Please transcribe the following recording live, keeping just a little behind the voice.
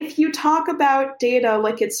talk about data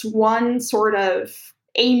like it's one sort of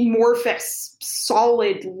amorphous,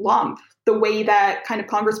 solid lump, the way that kind of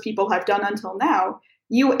Congress people have done until now,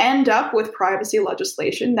 you end up with privacy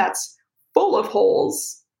legislation that's full of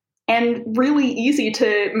holes and really easy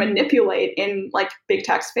to manipulate in like big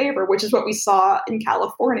tech's favor, which is what we saw in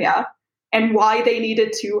California and why they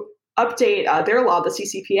needed to update their law, the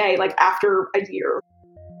CCPA, like after a year.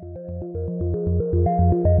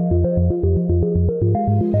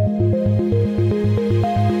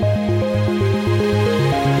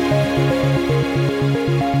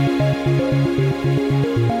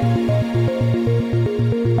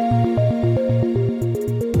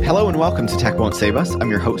 Hello and welcome to Tech Won't Save Us. I'm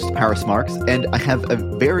your host, Paris Marks, and I have a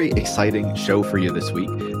very exciting show for you this week.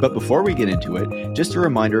 But before we get into it, just a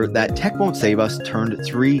reminder that Tech Won't Save Us turned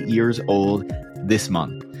 3 years old this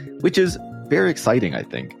month, which is very exciting, I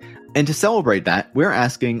think. And to celebrate that, we're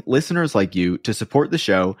asking listeners like you to support the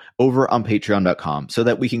show over on patreon.com so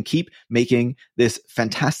that we can keep making this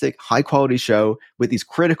fantastic, high-quality show with these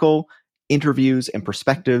critical interviews and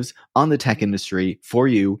perspectives on the tech industry for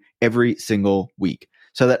you every single week,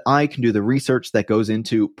 so that I can do the research that goes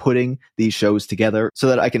into putting these shows together, so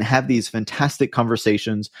that I can have these fantastic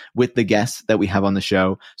conversations with the guests that we have on the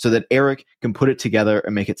show, so that Eric can put it together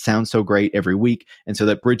and make it sound so great every week, and so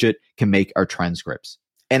that Bridget can make our transcripts.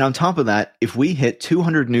 And on top of that, if we hit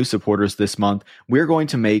 200 new supporters this month, we're going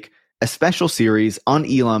to make a special series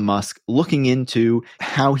on Elon Musk looking into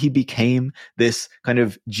how he became this kind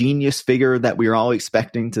of genius figure that we are all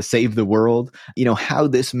expecting to save the world, how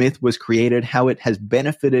this myth was created, how it has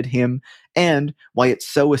benefited him, and why it's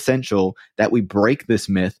so essential that we break this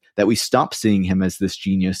myth, that we stop seeing him as this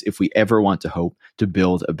genius if we ever want to hope to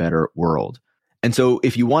build a better world. And so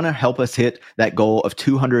if you want to help us hit that goal of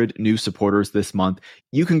 200 new supporters this month,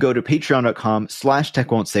 you can go to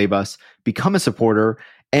patreon.com/techwon'tsaveus, become a supporter,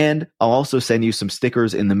 and I'll also send you some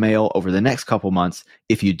stickers in the mail over the next couple months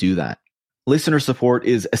if you do that. Listener support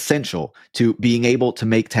is essential to being able to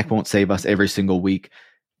make Tech Won't Save Us every single week,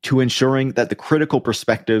 to ensuring that the critical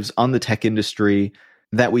perspectives on the tech industry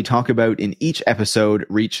that we talk about in each episode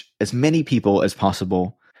reach as many people as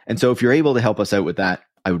possible. And so if you're able to help us out with that,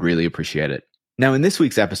 I would really appreciate it. Now, in this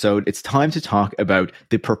week's episode, it's time to talk about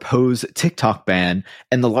the proposed TikTok ban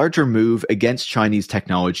and the larger move against Chinese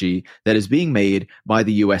technology that is being made by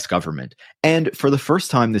the US government. And for the first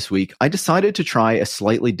time this week, I decided to try a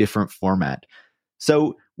slightly different format.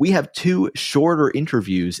 So we have two shorter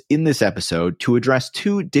interviews in this episode to address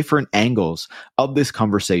two different angles of this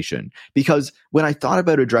conversation. Because when I thought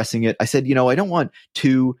about addressing it, I said, I don't want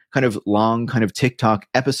two kind of long kind of TikTok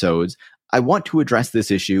episodes. I want to address this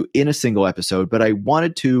issue in a single episode, but I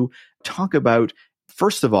wanted to talk about,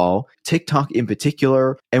 first of all, TikTok in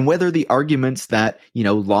particular, and whether the arguments that,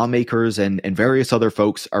 lawmakers and various other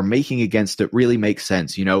folks are making against it really make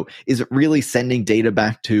sense. Is it really sending data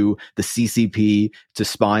back to the CCP to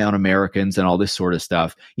spy on Americans and all this sort of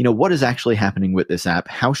stuff? What is actually happening with this app?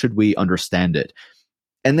 How should we understand it?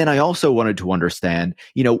 And then I also wanted to understand,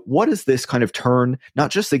 what does this kind of turn,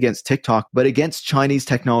 not just against TikTok, but against Chinese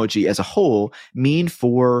technology as a whole, mean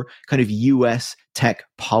for kind of US tech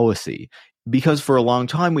policy? Because for a long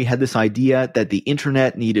time, we had this idea that the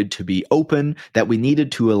internet needed to be open, that we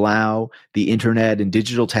needed to allow the internet and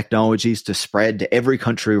digital technologies to spread to every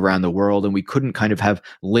country around the world, and we couldn't kind of have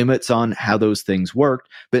limits on how those things worked.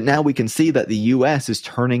 But now we can see that the US is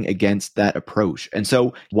turning against that approach. And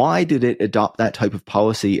so why did it adopt that type of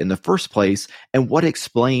policy in the first place? And what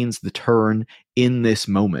explains the turn in this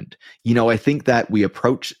moment? I think that we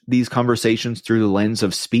approach these conversations through the lens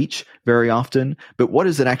of speech very often, but what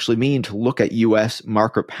does it actually mean to look at US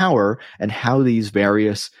market power and how these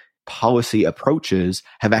various policy approaches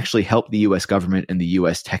have actually helped the US government and the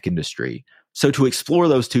US tech industry? So to explore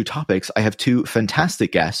those two topics, I have two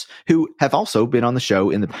fantastic guests who have also been on the show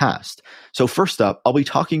in the past. So first up, I'll be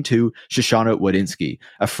talking to Shoshana Wodinsky,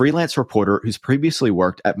 a freelance reporter who's previously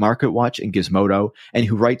worked at MarketWatch and Gizmodo, and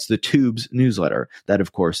who writes the Tubes newsletter that,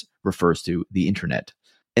 of course, refers to the internet.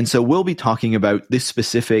 And so we'll be talking about this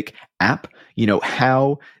specific app,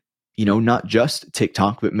 how not just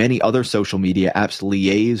TikTok, but many other social media apps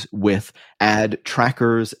liaise with ad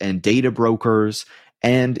trackers and data brokers,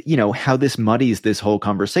 and, how this muddies this whole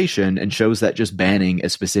conversation and shows that just banning a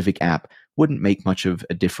specific app wouldn't make much of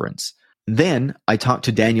a difference. Then I talked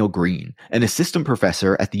to Daniel Greene, an assistant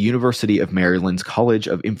professor at the University of Maryland's College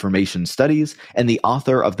of Information Studies and the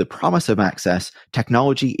author of The Promise of Access,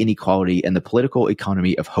 Technology, Inequality, and the Political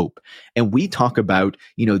Economy of Hope. And we talk about,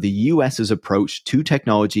 the US's approach to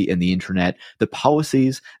technology and the internet, the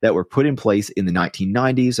policies that were put in place in the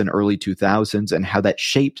 1990s and early 2000s, and how that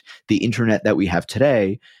shaped the internet that we have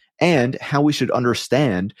today. and how we should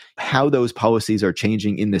understand how those policies are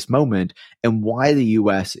changing in this moment and why the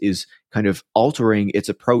US is kind of altering its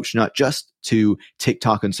approach, not just to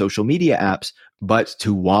TikTok and social media apps, but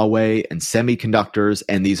to Huawei and semiconductors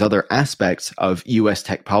and these other aspects of US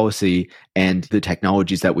tech policy and the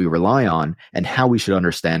technologies that we rely on, and how we should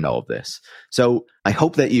understand all of this. So I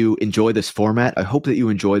hope that you enjoy this format. I hope that you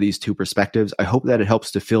enjoy these two perspectives. I hope that it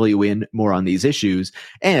helps to fill you in more on these issues.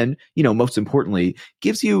 And, most importantly,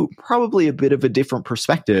 gives you probably a bit of a different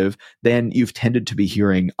perspective than you've tended to be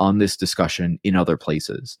hearing on this discussion in other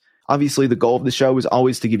places. Obviously, the goal of the show is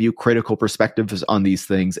always to give you critical perspectives on these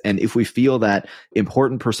things. And if we feel that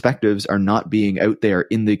important perspectives are not being out there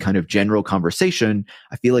in the kind of general conversation,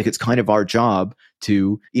 I feel like it's kind of our job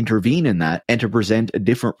to intervene in that and to present a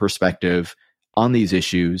different perspective on these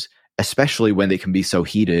issues, especially when they can be so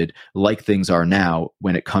heated like things are now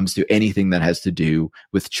when it comes to anything that has to do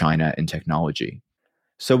with China and technology.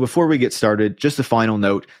 So before we get started, just a final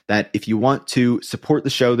note that if you want to support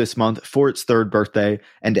the show this month for its third birthday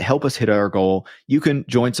and to help us hit our goal, you can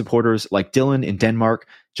join supporters like Dylan in Denmark,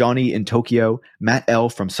 Johnny in Tokyo, Matt L.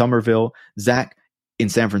 from Somerville, Zach in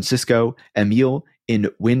San Francisco, Emil in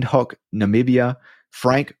Windhoek, Namibia,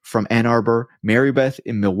 Frank from Ann Arbor, Marybeth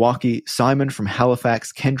in Milwaukee, Simon from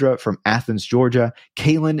Halifax, Kendra from Athens, Georgia,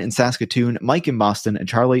 Kaylin in Saskatoon, Mike in Boston, and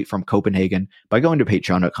Charlie from Copenhagen by going to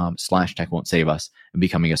patreon.com/techwon'tsave-us and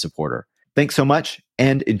becoming a supporter. Thanks so much,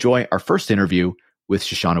 and enjoy our first interview with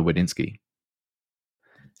Shoshana Wodinsky.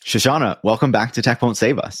 Shoshana, welcome back to Tech Won't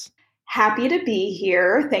Save Us. Happy to be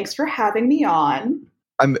here. Thanks for having me on.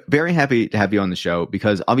 I'm very happy to have you on the show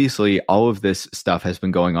because obviously all of this stuff has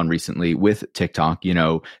been going on recently with TikTok.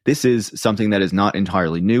 This is something that is not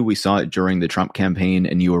entirely new. We saw it during the Trump campaign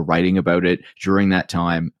and you were writing about it during that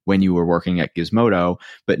time when you were working at Gizmodo.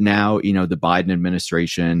 But now, the Biden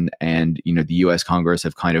administration and, the US Congress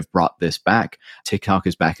have kind of brought this back. TikTok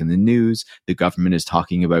is back in the news. The government is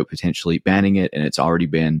talking about potentially banning it, and it's already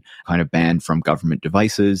been kind of banned from government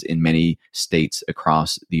devices in many states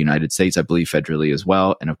across the United States, I believe federally as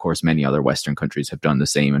well. And of course, many other Western countries have done the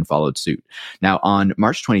same and followed suit. Now, on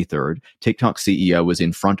March 23rd, TikTok CEO was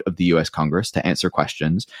in front of the US Congress to answer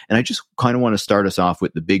questions. And I just kind of want to start us off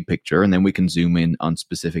with the big picture, and then we can zoom in on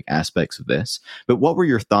specific aspects of this. But what were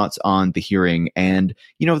your thoughts on the hearing and,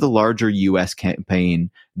 the larger US campaign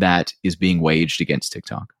that is being waged against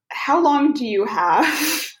TikTok? How long do you have?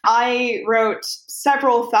 I wrote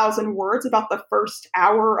several thousand words about the first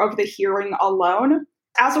hour of the hearing alone.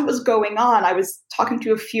 As it was going on, I was talking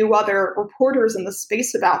to a few other reporters in the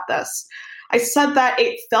space about this. I said that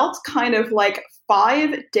it felt kind of like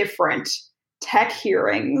 5 different tech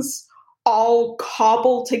hearings all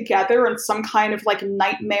cobbled together in some kind of like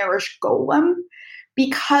nightmarish golem,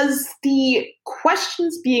 because the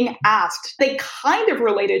questions being asked, they kind of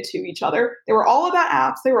related to each other. They were all about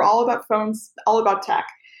apps. They were all about phones, all about tech.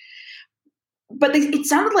 But it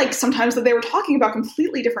sounded like sometimes that they were talking about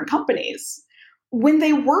completely different companies. When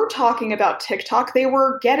they were talking about TikTok, they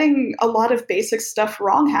were getting a lot of basic stuff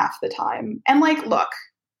wrong half the time. And look,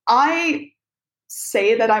 I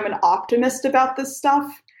say that I'm an optimist about this stuff.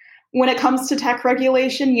 When it comes to tech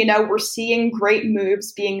regulation, we're seeing great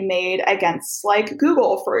moves being made against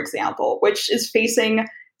Google, for example, which is facing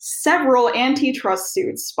several antitrust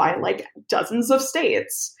suits by dozens of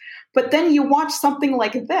states. But then you watch something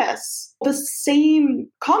like this, the same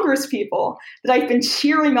Congress people that I've been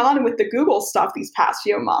cheering on with the Google stuff these past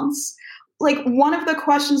few months. One of the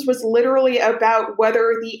questions was literally about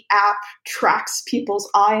whether the app tracks people's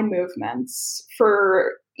eye movements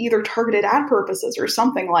for either targeted ad purposes or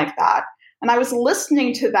something like that. And I was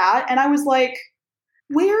listening to that and I was like,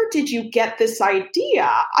 where did you get this idea?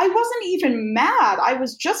 I wasn't even mad. I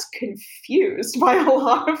was just confused by a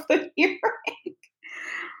lot of the hearing.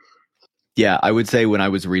 Yeah, I would say when I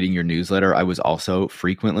was reading your newsletter, I was also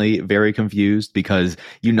frequently very confused because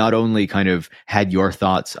you not only kind of had your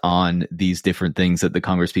thoughts on these different things that the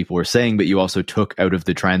Congress people were saying, but you also took out of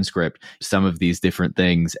the transcript some of these different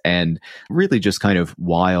things and really just kind of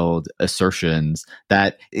wild assertions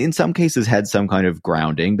that in some cases had some kind of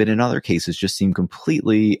grounding, but in other cases just seemed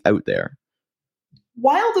completely out there.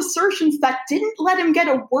 Wild assertions that didn't let him get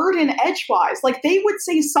a word in edgewise. They would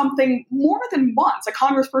say something more than once. A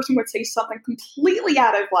congressperson would say something completely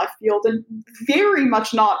out of left field and very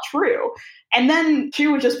much not true. And then she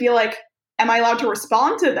would just be like, am I allowed to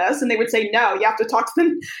respond to this? And they would say, no, you have to talk to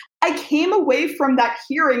them. I came away from that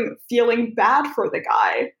hearing feeling bad for the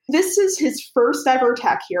guy. This is his first ever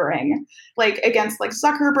tech hearing, against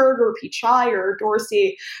Zuckerberg or Pichai or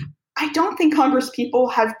Dorsey. I don't think Congress people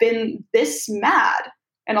have been this mad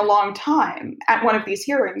in a long time at one of these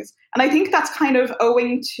hearings. And I think that's kind of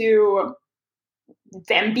owing to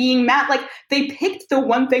them being mad. Like, they picked the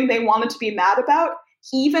one thing they wanted to be mad about,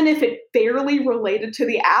 even if it barely related to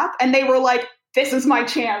the app. And they were like, this is my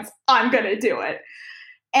chance. I'm going to do it.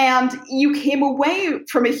 And you came away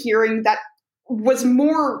from a hearing that was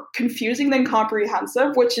more confusing than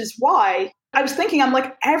comprehensive, which is why I was thinking, I'm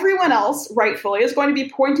like, everyone else, rightfully, is going to be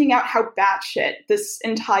pointing out how batshit this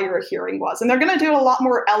entire hearing was. And they're going to do it a lot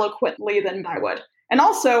more eloquently than I would. And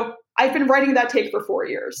also, I've been writing that take for 4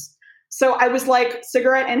 years. So I was like,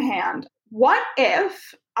 cigarette in hand, what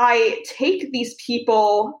if I take these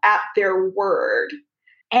people at their word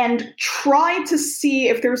and try to see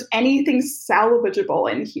if there's anything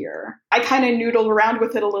salvageable in here? I kind of noodled around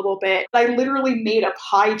with it a little bit. I literally made a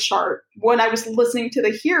pie chart when I was listening to the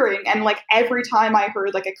hearing, and like every time I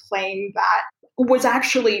heard like a claim that was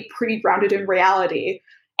actually pretty grounded in reality,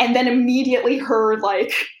 and then immediately heard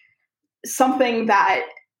like something that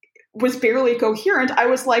was barely coherent, I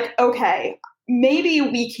was like, okay, maybe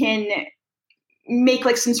we can make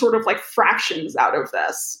like some sort of like fractions out of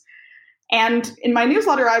this. And in my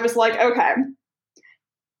newsletter, I was like, okay,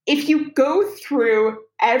 if you go through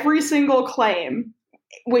every single claim,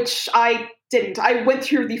 which I didn't, I went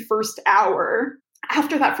through the first hour.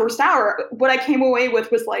 After that first hour, what I came away with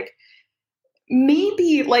was like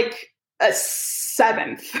maybe like a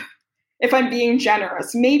seventh, if I'm being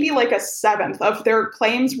generous, maybe like a seventh of their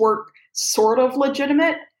claims were sort of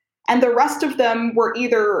legitimate. And the rest of them were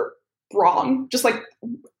either wrong, just like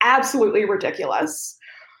absolutely ridiculous.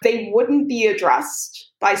 They wouldn't be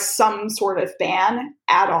addressed by some sort of ban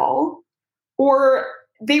at all. Or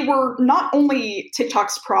they were not only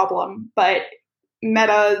TikTok's problem, but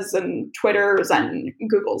Meta's and Twitter's and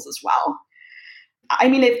Google's as well. I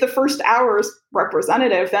mean, if the first hour is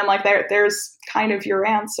representative, then like there's kind of your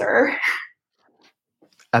answer.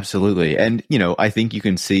 Absolutely. And, I think you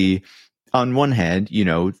can see on one hand,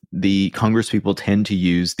 the Congress people tend to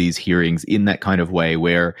use these hearings in that kind of way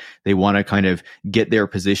where they want to kind of get their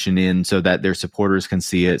position in so that their supporters can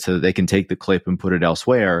see it, so that they can take the clip and put it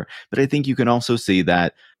elsewhere. But I think you can also see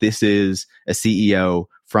that this is a CEO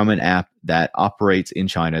from an app that operates in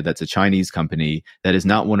China, that's a Chinese company, that is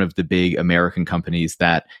not one of the big American companies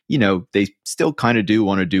that, they still kind of do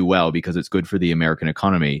want to do well because it's good for the American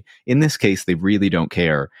economy. In this case, they really don't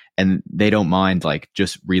care. And they don't mind like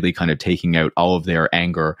just really kind of taking out all of their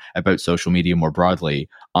anger about social media more broadly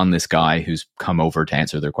on this guy who's come over to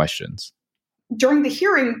answer their questions. During the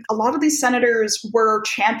hearing, a lot of these senators were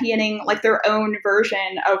championing like their own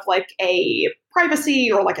version of like a privacy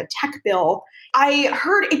or like a tech bill. I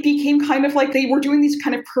heard it became kind of like they were doing these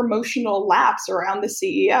kind of promotional laps around the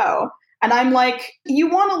CEO. And I'm like, you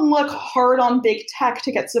want to look hard on big tech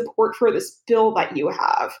to get support for this bill that you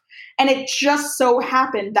have. And it just so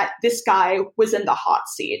happened that this guy was in the hot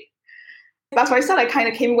seat. That's why I said I kind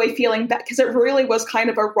of came away feeling that, because it really was kind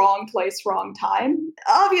of a wrong place, wrong time.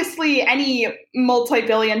 Obviously, any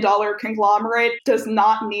multi-billion-dollar conglomerate does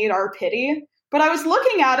not need our pity. But I was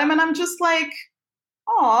looking at him and I'm just like,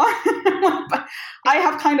 aw. I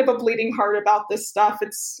have kind of a bleeding heart about this stuff.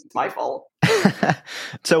 It's my fault.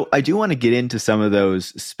 So I do want to get into some of those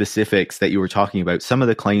specifics that you were talking about, some of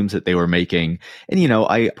the claims that they were making. And,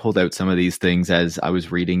 I pulled out some of these things as I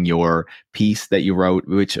was reading your piece that you wrote,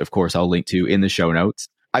 which of course I'll link to in the show notes.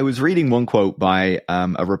 I was reading one quote by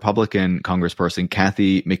a Republican congressperson,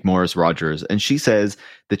 Kathy McMorris Rogers, and she says,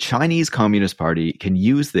 the Chinese Communist Party can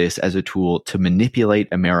use this as a tool to manipulate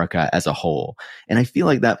America as a whole. And I feel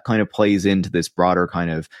like that kind of plays into this broader kind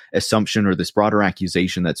of assumption or this broader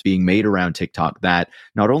accusation that's being made around TikTok that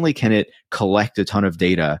not only can it collect a ton of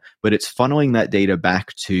data, but it's funneling that data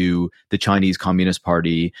back to the Chinese Communist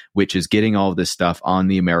Party, which is getting all of this stuff on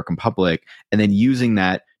the American public and then using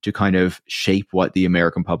that to kind of shape what the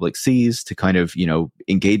American public sees, to kind of,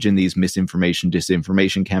 engage in these misinformation,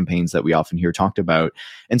 disinformation campaigns that we often hear talked about.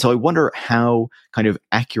 And so I wonder how kind of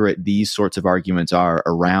accurate these sorts of arguments are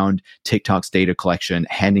around TikTok's data collection,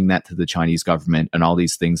 handing that to the Chinese government and all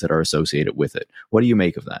these things that are associated with it. What do you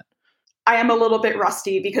make of that? I am a little bit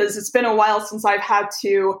rusty because it's been a while since I've had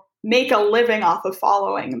to make a living off of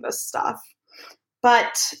following this stuff.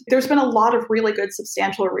 But there's been a lot of really good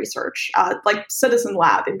substantial research, like Citizen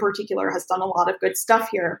Lab in particular has done a lot of good stuff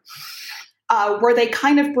here, where they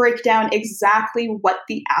kind of break down exactly what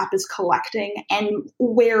the app is collecting and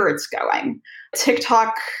where it's going.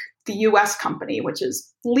 TikTok, the US company, which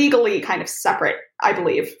is legally kind of separate, I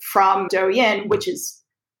believe, from Douyin, which is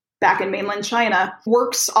back in mainland China,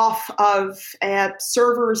 works off of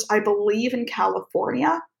servers, I believe, in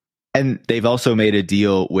California. And they've also made a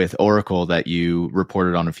deal with Oracle that you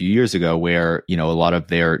reported on a few years ago where, a lot of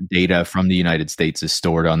their data from the United States is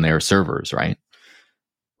stored on their servers, right?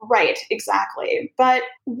 Right, exactly. But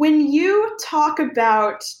when you talk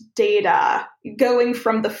about data going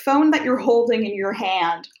from the phone that you're holding in your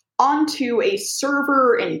hand onto a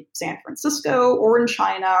server in San Francisco or in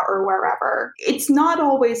China or wherever, it's not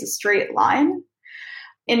always a straight line.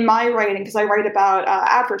 In my writing, because I write about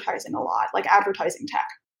advertising a lot, like advertising tech,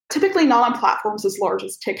 typically not on platforms as large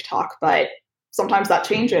as TikTok, but sometimes that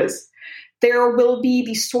changes. There will be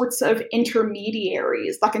these sorts of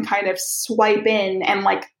intermediaries that can kind of swipe in and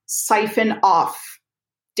like siphon off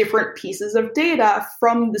different pieces of data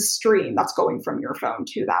from the stream that's going from your phone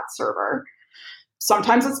to that server.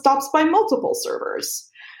 Sometimes it stops by multiple servers.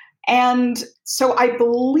 And so I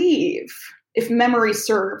believe, if memory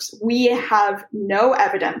serves, we have no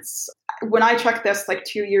evidence. When I checked this like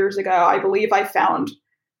 2 years ago, I believe I found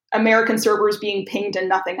American servers being pinged and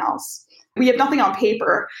nothing else. We have nothing on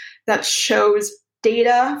paper that shows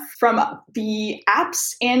data from the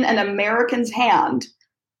apps in an American's hand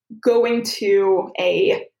going to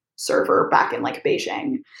a server back in like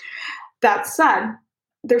Beijing. That said,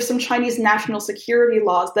 there's some Chinese national security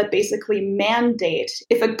laws that basically mandate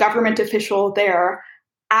if a government official there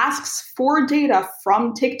asks for data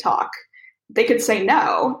from TikTok, they could say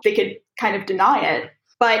no, they could kind of deny it.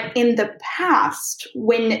 But in the past,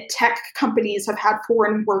 when tech companies have had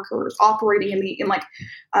foreign workers operating in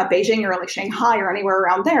Beijing or like Shanghai or anywhere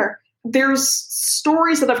around there, there's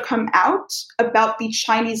stories that have come out about the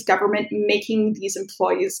Chinese government making these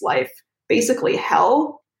employees' life basically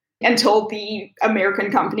hell until the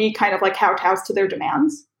American company kind of like kowtows to their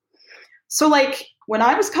demands. So like when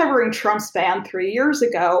I was covering Trump's ban 3 years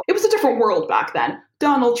ago, it was a different world back then.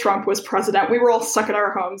 Donald Trump was president. We were all stuck in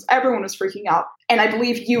our homes. Everyone was freaking out. And I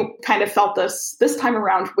believe you kind of felt this time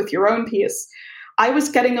around with your own piece. I was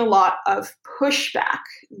getting a lot of pushback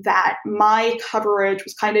that my coverage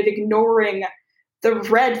was kind of ignoring the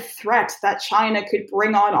red threat that China could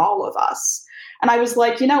bring on all of us. And I was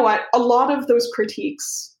like, you know what? A lot of those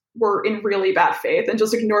critiques were in really bad faith and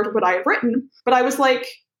just ignored what I had written. But I was like,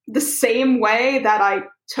 the same way that I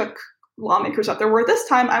took lawmakers at their word this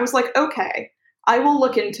time, I was like, okay, I will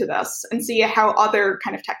look into this and see how other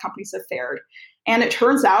kind of tech companies have fared. And it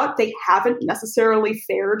turns out they haven't necessarily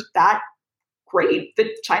fared that great. The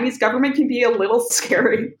Chinese government can be a little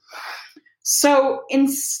scary. So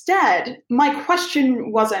instead, my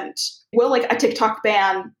question wasn't, will like a TikTok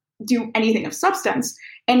ban do anything of substance?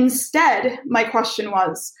 Instead, my question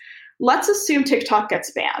was, let's assume TikTok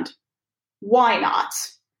gets banned. Why not?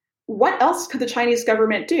 What else could the Chinese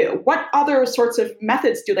government do? What other sorts of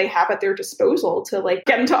methods do they have at their disposal to like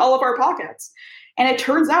get into all of our pockets? And it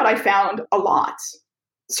turns out I found a lot,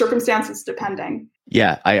 circumstances depending.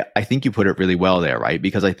 Yeah, I think you put it really well there, right?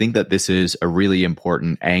 Because I think that this is a really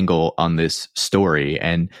important angle on this story,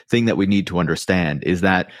 and thing that we need to understand is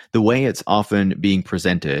that the way it's often being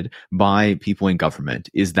presented by people in government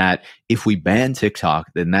is that if we ban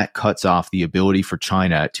TikTok, then that cuts off the ability for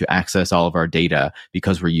China to access all of our data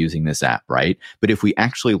because we're using this app, right? But if we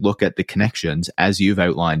actually look at the connections, as you've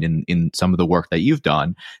outlined in some of the work that you've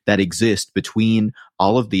done, that exist between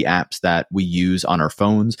all of the apps that we use on our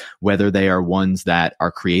phones, whether they are ones that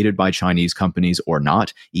are created by Chinese companies or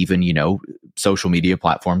not, even, social media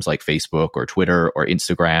platforms like Facebook or Twitter or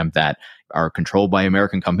Instagram that are controlled by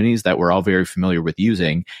American companies that we're all very familiar with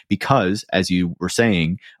using because, as you were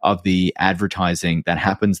saying, of the advertising that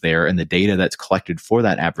happens there and the data that's collected for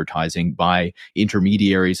that advertising by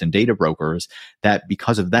intermediaries and data brokers, that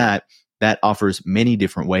because of that, that offers many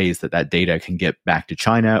different ways that data can get back to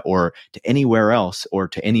China or to anywhere else or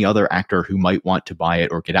to any other actor who might want to buy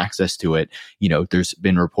it or get access to it. There's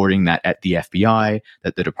been reporting that at the FBI,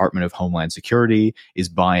 that the Department of Homeland Security is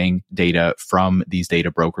buying data from these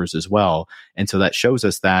data brokers as well. And so that shows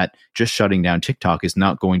us that just shutting down TikTok is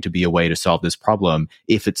not going to be a way to solve this problem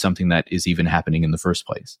if it's something that is even happening in the first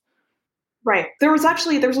place. Right. There's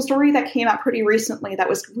a story that came out pretty recently that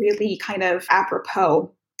was really kind of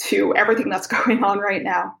apropos to everything that's going on right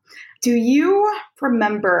now. Do you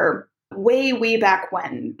remember way back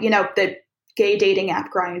when, the gay dating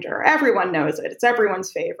app Grindr? Everyone knows it. It's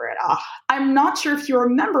everyone's favorite. I'm not sure if you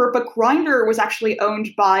remember, but Grindr was actually owned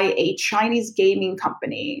by a Chinese gaming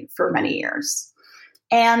company for many years.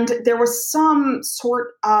 And there was some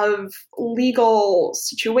sort of legal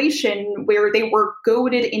situation where they were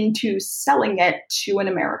goaded into selling it to an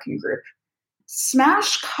American group.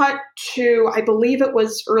 Smash cut to, I believe it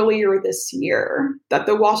was earlier this year, that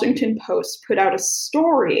the Washington Post put out a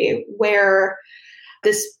story where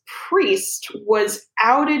this priest was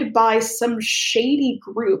outed by some shady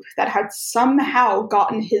group that had somehow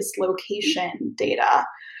gotten his location data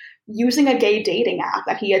using a gay dating app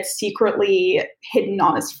that he had secretly hidden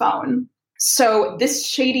on his phone. So this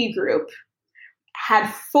shady group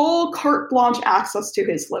had full carte blanche access to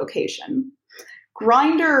his location.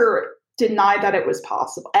 Grindr denied that it was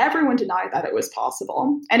possible. Everyone denied that it was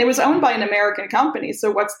possible. And it was owned by an American company,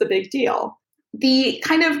 so what's the big deal? The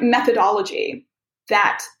kind of methodology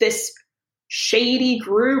that this shady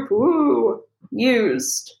group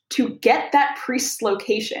used to get that priest's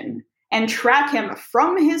location and track him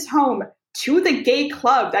from his home to the gay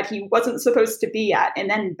club that he wasn't supposed to be at and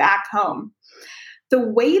then back home. The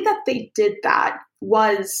way that they did that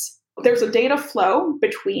was there's a data flow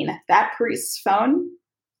between that priest's phone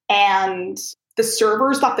and the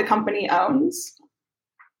servers that the company owns.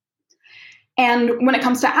 And when it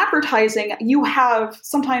comes to advertising, you have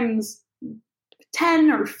sometimes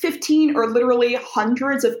 10 or 15 or literally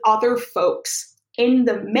hundreds of other folks in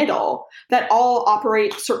the middle that all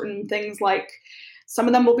operate certain things, like some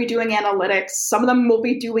of them will be doing analytics, some of them will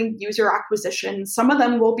be doing user acquisition, some of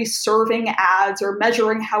them will be serving ads or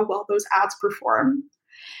measuring how well those ads perform.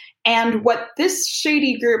 And what this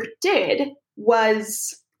shady group did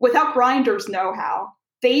was, without Grindr's know-how,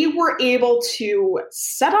 they were able to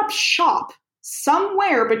set up shop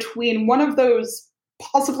somewhere between one of those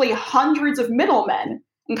possibly hundreds of middlemen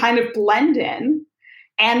and kind of blend in.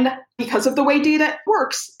 And because of the way data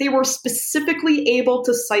works, they were specifically able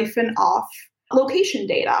to siphon off location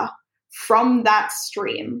data from that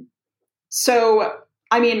stream. So,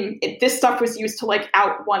 I mean, this stuff was used to like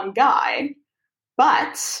out one guy,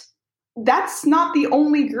 but that's not the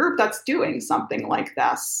only group that's doing something like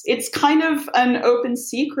this. It's kind of an open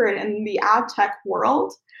secret in the ad tech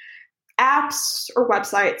world. Apps or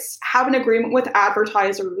websites have an agreement with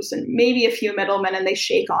advertisers and maybe a few middlemen, and they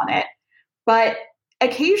shake on it. But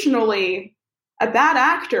occasionally, a bad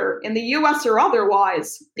actor in the US or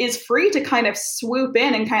otherwise is free to kind of swoop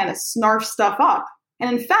in and kind of snarf stuff up.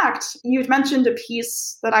 And in fact, you've mentioned a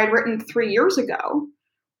piece that I'd written 3 years ago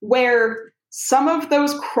where some of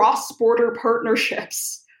those cross-border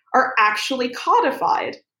partnerships are actually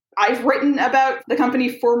codified. I've written about the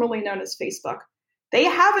company formerly known as Facebook. They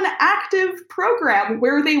have an active program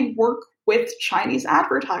where they work with Chinese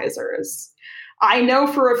advertisers. I know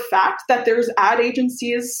for a fact that there's ad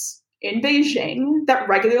agencies in Beijing that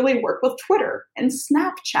regularly work with Twitter and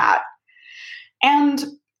Snapchat. And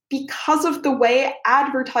because of the way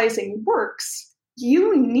advertising works,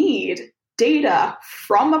 you need data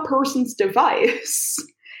from a person's device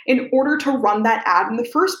in order to run that ad in the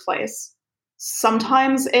first place.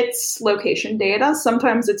 Sometimes it's location data,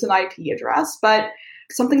 sometimes it's an IP address, but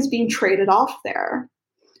something's being traded off there.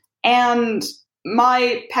 And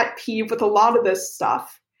my pet peeve with a lot of this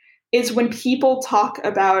stuff is when people talk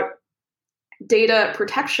about data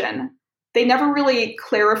protection, they never really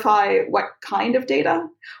clarify what kind of data,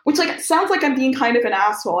 which like sounds like I'm being kind of an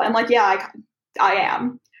asshole. And like, yeah, I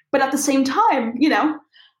am. But at the same time, you know,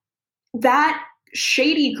 that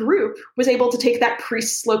shady group was able to take that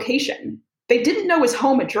priest's location. They didn't know his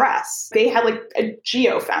home address. They had like a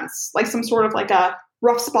geofence, like some sort of like a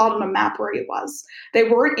rough spot on a map where he was. They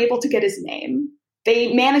weren't able to get his name.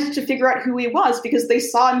 They managed to figure out who he was because they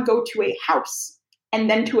saw him go to a house and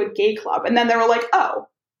then to a gay club. And then they were like, oh,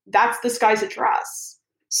 that's this guy's address.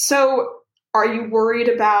 So are you worried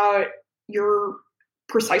about your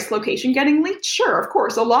precise location getting leaked? Sure, of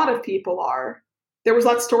course. A lot of people are. There was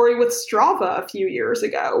that story with Strava a few years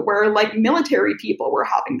ago where like military people were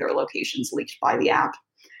having their locations leaked by the app.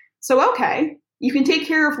 So, okay, you can take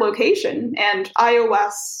care of location, and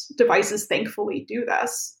iOS devices thankfully do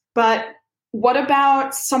this. But what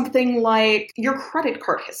about something like your credit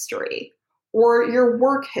card history or your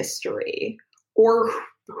work history or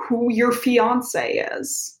who your fiance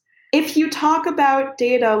is? If you talk about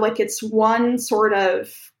data like it's one sort of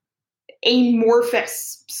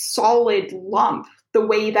amorphous, solid lump, the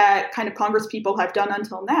way that kind of Congress people have done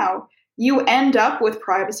until now, you end up with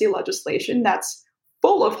privacy legislation that's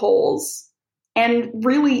full of holes and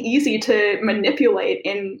really easy to manipulate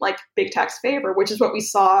in like big tech's favor, which is what we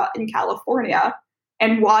saw in California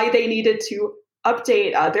and why they needed to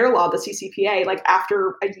update their law, the CCPA, like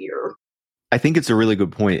after a year. I think it's a really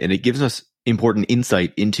good point, and it gives us important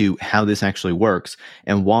insight into how this actually works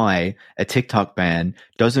and why a TikTok ban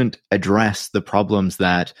doesn't address the problems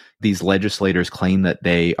that these legislators claim that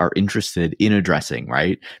they are interested in addressing,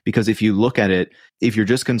 right? Because if you look at it, if you're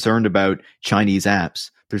just concerned about Chinese apps,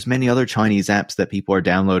 there's many other Chinese apps that people are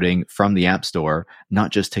downloading from the App Store,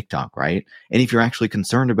 not just TikTok, right? And if you're actually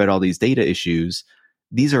concerned about all these data issues,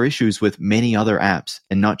 these are issues with many other apps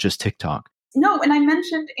and not just TikTok. No, and I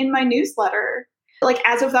mentioned in my newsletter, like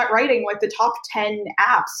as of that writing, like the top 10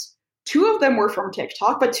 apps, 2 of them were from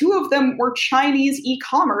TikTok, but 2 of them were Chinese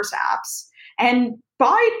e-commerce apps. And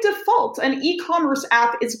by default, an e-commerce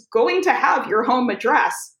app is going to have your home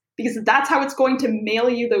address because that's how it's going to mail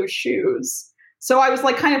you those shoes. So I was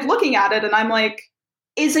like kind of looking at it and I'm like,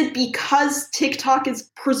 is it because TikTok is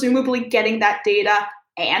presumably getting that data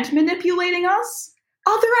and manipulating us?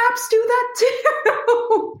 Other apps do that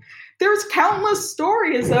too. There's countless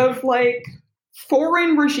stories of like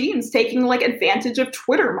foreign regimes taking like advantage of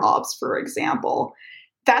Twitter mobs, for example.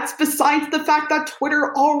 That's besides the fact that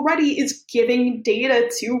Twitter already is giving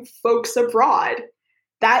data to folks abroad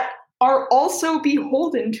that are also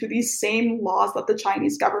beholden to these same laws that the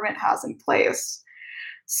Chinese government has in place.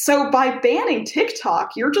 So by banning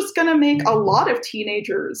TikTok, you're just going to make a lot of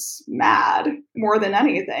teenagers mad more than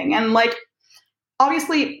anything. And like,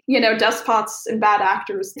 obviously, you know, despots and bad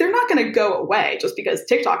actors, they're not going to go away just because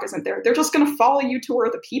TikTok isn't there. They're just going to follow you to where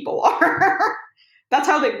the people are. That's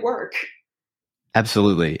how they work.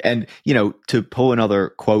 Absolutely. And, you know, to pull another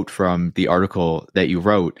quote from the article that you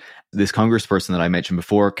wrote, this congressperson that I mentioned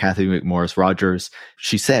before, Kathy McMorris Rogers,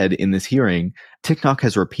 she said in this hearing, TikTok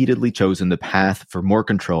has repeatedly chosen the path for more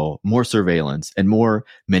control, more surveillance, and more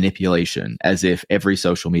manipulation, as if every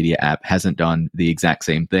social media app hasn't done the exact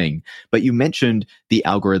same thing. But you mentioned the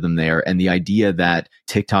algorithm there and the idea that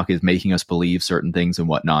TikTok is making us believe certain things and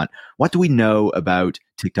whatnot. What do we know about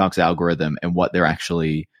TikTok's algorithm and what they're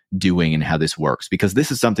actually doing and how this works? Because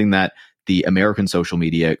this is something that the American social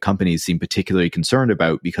media companies seem particularly concerned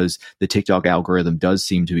about because the TikTok algorithm does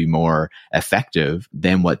seem to be more effective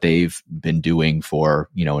than what they've been doing for,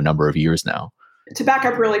 you know, a number of years now. To back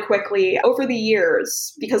up really quickly, over the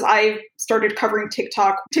years, because I started covering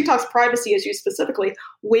TikTok's privacy issues specifically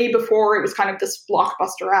way before it was kind of this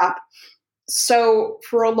blockbuster app. So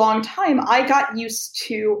for a long time, I got used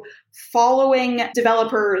to following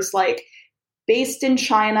developers like based in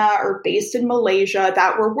China or based in Malaysia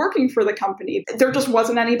that were working for the company. There just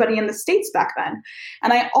wasn't anybody in the States back then.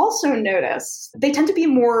 And I also noticed they tend to be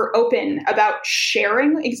more open about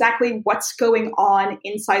sharing exactly what's going on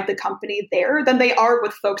inside the company there than they are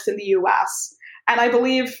with folks in the US. And I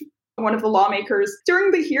believe one of the lawmakers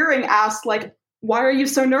during the hearing asked, like, why are you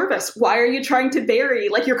so nervous? Why are you trying to bury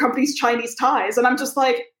like your company's Chinese ties? And I'm just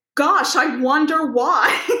like, gosh, I wonder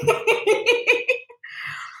why.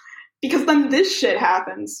 Because then this shit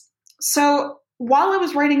happens. So while I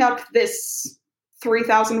was writing up this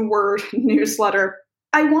 3,000 word newsletter,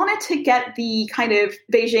 I wanted to get the kind of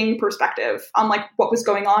Beijing perspective on like what was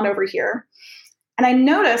going on over here. And I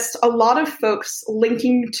noticed a lot of folks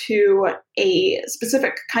linking to a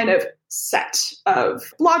specific kind of set of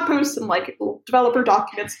blog posts and like developer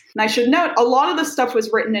documents. And I should note, a lot of the stuff was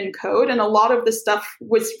written in code and a lot of the stuff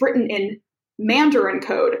was written in Mandarin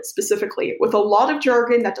code specifically, with a lot of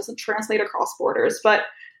jargon that doesn't translate across borders, but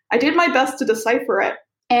I did my best to decipher it.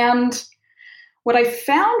 And what I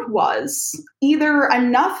found was either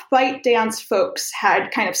enough ByteDance folks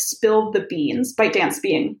had kind of spilled the beans, ByteDance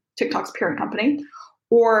being TikTok's parent company,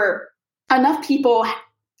 or enough people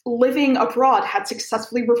living abroad had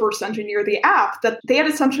successfully reverse engineered the app that they had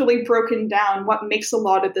essentially broken down what makes a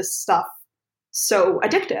lot of this stuff so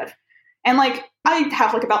addictive. And like, I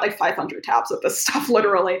have like about like 500 tabs of this stuff,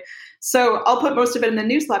 literally. So I'll put most of it in the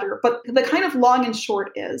newsletter. But the kind of long and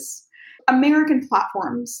short is American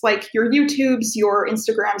platforms, like your YouTubes, your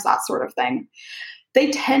Instagrams, that sort of thing,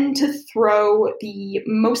 they tend to throw the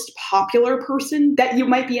most popular person that you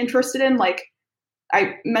might be interested in. Like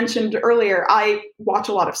I mentioned earlier, I watch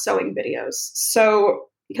a lot of sewing videos. So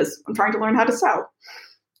because I'm trying to learn how to sew.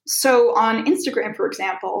 So on Instagram, for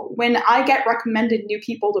example, when I get recommended new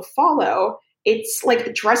people to follow, it's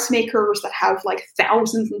like dressmakers that have like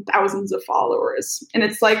thousands and thousands of followers. And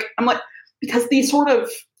it's like, I'm like, because the sort of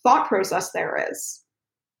thought process there is,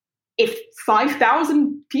 if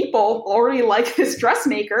 5,000 people already like this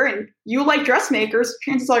dressmaker and you like dressmakers,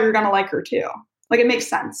 chances are you're going to like her too. Like it makes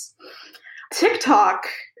sense. TikTok,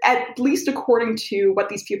 at least according to what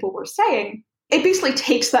these people were saying, it basically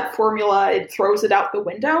takes that formula and throws it out the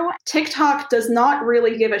window. TikTok does not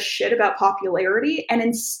really give a shit about popularity, and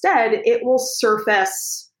instead it will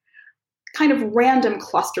surface kind of random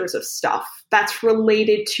clusters of stuff that's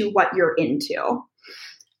related to what you're into.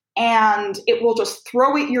 And it will just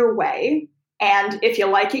throw it your way, and if you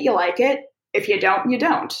like it, you like it. If you don't, you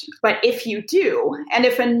don't. But if you do, and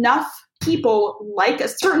if enough people like a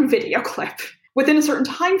certain video clip within a certain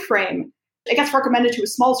time frame, it gets recommended to a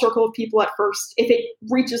small circle of people at first. If it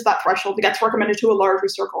reaches that threshold, it gets recommended to a larger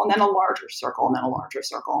circle, and then a larger circle, and then a larger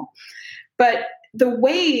circle. But the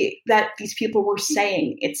way that these people were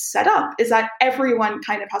saying it's set up is that everyone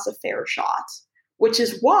kind of has a fair shot, which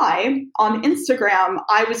is why on Instagram,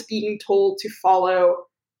 I was being told to follow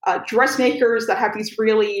dressmakers that have these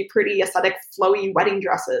really pretty aesthetic, flowy wedding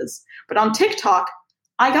dresses. But on TikTok,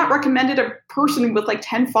 I got recommended a person with like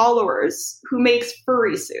 10 followers who makes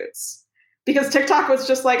furry suits. Because TikTok was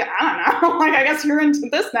just like, I don't know, like, I guess you're into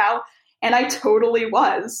this now. And I totally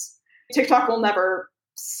was. TikTok will never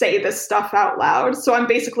say this stuff out loud. So I'm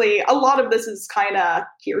basically, a lot of this is kind of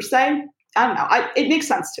hearsay. I don't know. It makes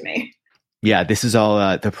sense to me. Yeah, this is all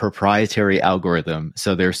the proprietary algorithm.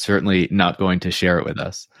 So they're certainly not going to share it with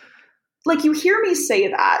us. Like, you hear me say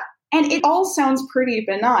that, and it all sounds pretty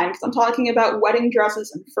benign because I'm talking about wedding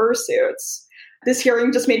dresses and fursuits. This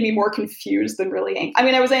hearing just made me more confused than really angry. I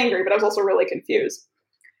mean, I was angry, but I was also really confused.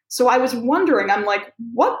 So I was wondering, I'm like,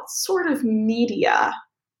 what sort of media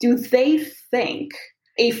do they think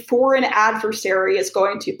a foreign adversary is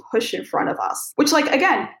going to push in front of us? Which, like,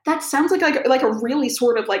 again, that sounds like a really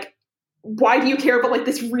sort of like, why do you care about like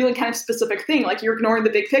this really kind of specific thing? Like, you're ignoring the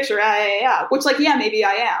big picture. Yeah. Which, like, yeah, maybe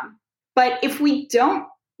I am. But if we don't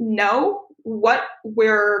know what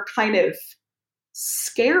we're kind of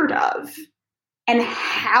scared of and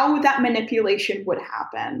how that manipulation would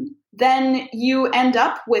happen, then you end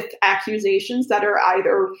up with accusations that are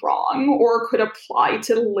either wrong or could apply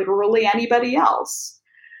to literally anybody else.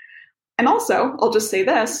 And also, I'll just say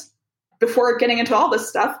this, before getting into all this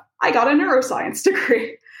stuff, I got a neuroscience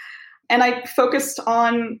degree. And I focused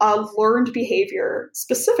on learned behavior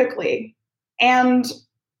specifically. And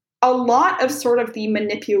a lot of sort of the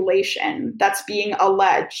manipulation that's being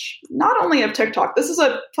alleged, not only of TikTok, this is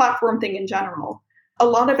a platform thing in general. A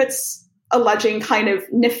lot of it's alleging kind of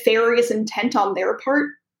nefarious intent on their part,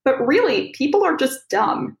 but really, people are just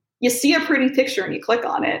dumb. You see a pretty picture and you click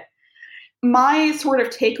on it. My sort of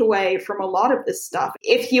takeaway from a lot of this stuff,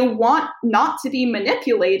 if you want not to be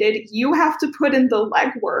manipulated, you have to put in the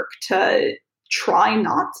legwork to try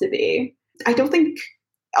not to be. I don't think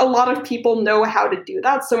a lot of people know how to do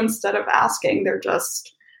that. So instead of asking, they're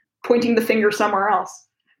just pointing the finger somewhere else.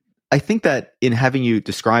 I think that in having you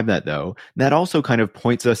describe that, though, that also kind of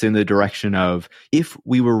points us in the direction of, if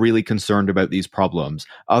we were really concerned about these problems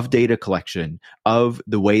of data collection, of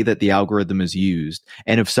the way that the algorithm is used,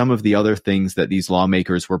 and of some of the other things that these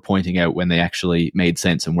lawmakers were pointing out when they actually made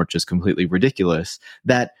sense and weren't just completely ridiculous,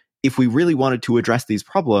 that if we really wanted to address these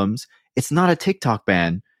problems, it's not a TikTok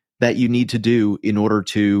ban that you need to do in order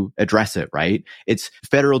to address it, right? It's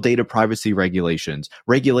federal data privacy regulations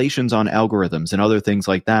on algorithms and other things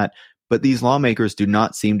like that. But these lawmakers do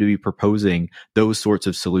not seem to be proposing those sorts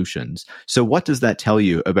of solutions. So what does that tell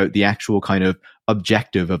you about the actual kind of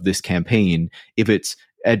objective of this campaign if it's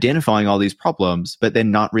identifying all these problems, but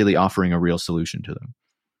then not really offering a real solution to them?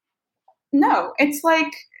 No, it's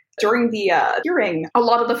like during the hearing, a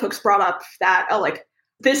lot of the folks brought up that,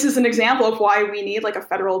 this is an example of why we need like a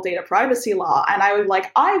federal data privacy law. And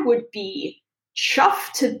I would be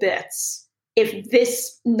chuffed to bits if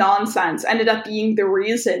this nonsense ended up being the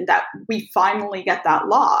reason that we finally get that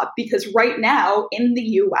law. Because right now in the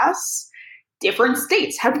US, different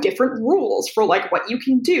states have different rules for like what you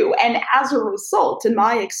can do. And as a result, in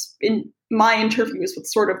my interviews with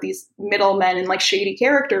sort of these middlemen and like shady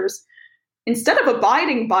characters, instead of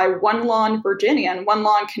abiding by one law in Virginia and one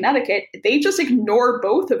law in Connecticut, they just ignore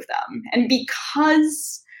both of them. And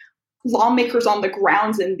because lawmakers on the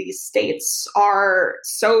grounds in these states are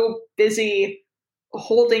so busy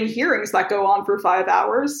holding hearings that go on for 5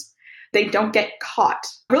 hours, they don't get caught.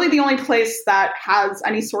 Really, the only place that has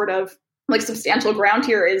any sort of like substantial ground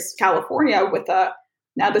here is California with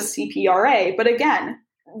now the CPRA. But again,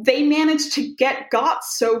 they managed to get got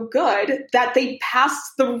so good that they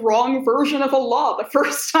passed the wrong version of a law the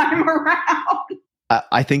first time around.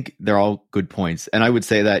 I think they're all good points. And I would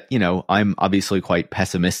say that, I'm obviously quite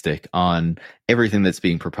pessimistic on everything that's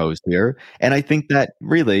being proposed here. And I think that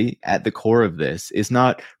really at the core of this is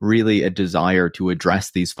not really a desire to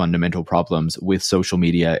address these fundamental problems with social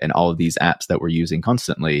media and all of these apps that we're using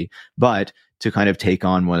constantly, but to kind of take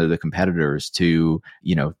on one of the competitors to,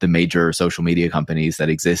 the major social media companies that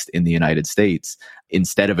exist in the United States,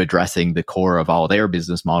 instead of addressing the core of all their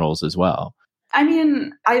business models as well. I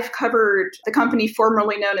mean, I've covered the company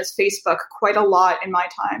formerly known as Facebook quite a lot in my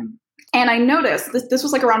time. And I noticed this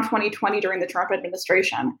was like around 2020 during the Trump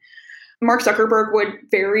administration. Mark Zuckerberg would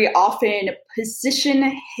very often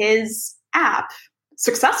position his app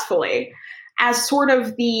successfully as sort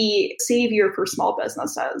of the savior for small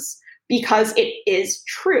businesses. Because it is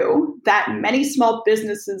true that many small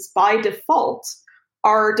businesses by default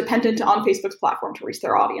are dependent on Facebook's platform to reach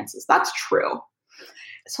their audiences. That's true.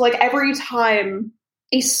 So like every time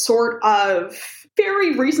a sort of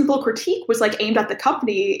very reasonable critique was like aimed at the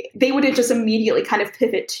company, they would just immediately kind of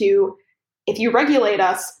pivot to, if you regulate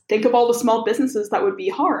us, think of all the small businesses that would be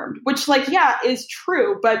harmed, which like, yeah, is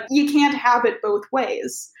true, but you can't have it both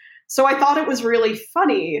ways. So I thought it was really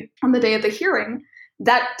funny on the day of the hearing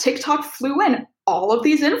that TikTok flew in all of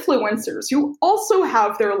these influencers who also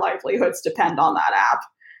have their livelihoods depend on that app.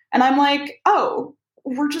 And I'm like, oh,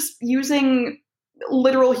 we're just using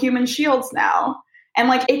literal human shields now. And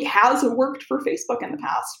like, it has worked for Facebook in the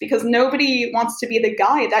past because nobody wants to be the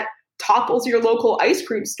guy that topples your local ice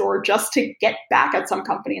cream store just to get back at some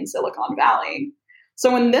company in Silicon Valley.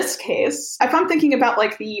 So in this case, if I'm thinking about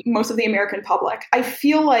like the most of the American public, I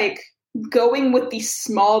feel like going with the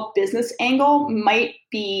small business angle might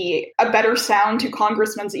be a better sound to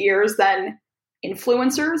congressmen's ears than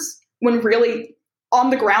influencers, when really on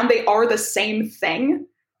the ground they are the same thing.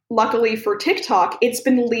 Luckily for TikTok, it's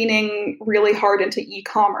been leaning really hard into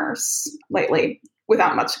e-commerce lately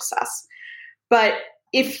without much success. But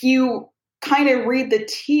if you kind of read the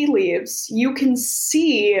tea leaves, you can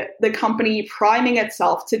see the company priming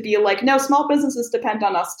itself to be like, no, small businesses depend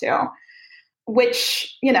on us too.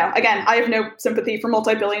 Which, you know, again, I have no sympathy for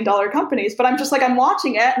multi-billion-dollar companies, but I'm just like, I'm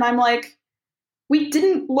watching it and I'm like, we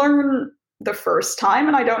didn't learn the first time,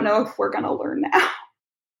 and I don't know if we're going to learn now.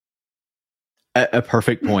 A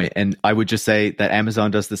perfect point. And I would just say that Amazon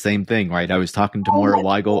does the same thing, right? I was talking to Moira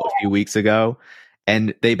Weigel a few weeks ago,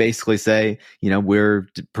 and they basically say, you know, we're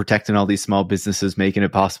protecting all these small businesses, making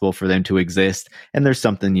it possible for them to exist. And there's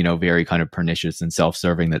something, you know, very kind of pernicious and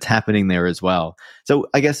self-serving that's happening there as well. So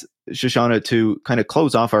I guess, Shoshana, to kind of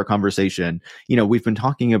close off our conversation, you know, we've been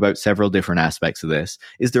talking about several different aspects of this.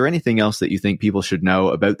 Is there anything else that you think people should know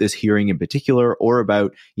about this hearing in particular, or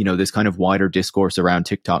about, you know, this kind of wider discourse around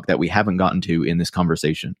TikTok that we haven't gotten to in this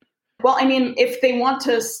conversation? Well, I mean, if they want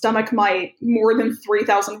to stomach my more than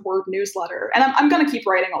 3,000 word newsletter, and I'm going to keep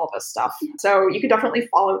writing all this stuff, so you could definitely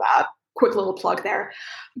follow that. Quick little plug there.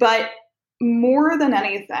 But more than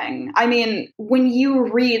anything, I mean, when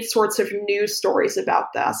you read sorts of news stories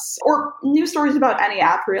about this, or news stories about any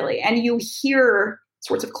app really, and you hear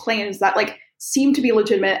sorts of claims that like seem to be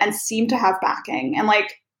legitimate and seem to have backing and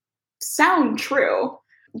like sound true,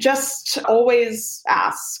 just always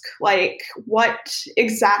ask, like, what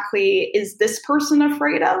exactly is this person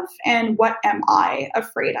afraid of? And what am I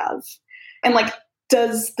afraid of? And like,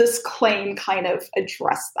 does this claim kind of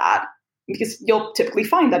address that? Because you'll typically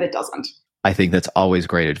find that it doesn't. I think that's always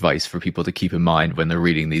great advice for people to keep in mind when they're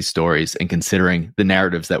reading these stories and considering the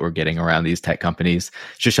narratives that we're getting around these tech companies.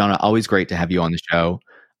 Shoshana, always great to have you on the show.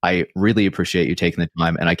 I really appreciate you taking the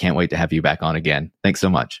time, and I can't wait to have you back on again. Thanks so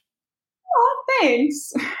much. Oh,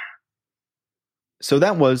 thanks. So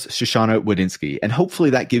that was Shoshana Wodinsky, and hopefully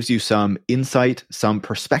that gives you some insight, some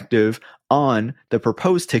perspective on the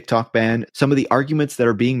proposed TikTok ban, some of the arguments that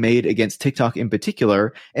are being made against TikTok in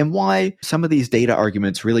particular, and why some of these data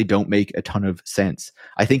arguments really don't make a ton of sense.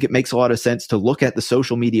 I think it makes a lot of sense to look at the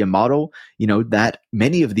social media model, you know, that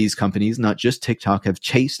many of these companies, not just TikTok, have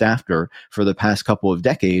chased after for the past couple of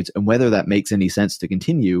decades, and whether that makes any sense to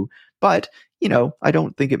continue. But, you know, I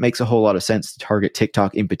don't think it makes a whole lot of sense to target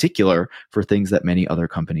TikTok in particular for things that many other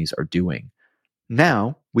companies are doing.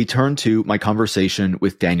 Now, we turn to my conversation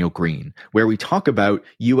with Daniel Greene, where we talk about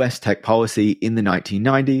US tech policy in the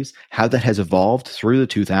 1990s, how that has evolved through the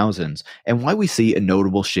 2000s, and why we see a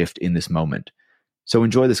notable shift in this moment. So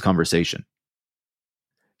enjoy this conversation.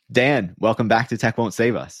 Dan, welcome back to Tech Won't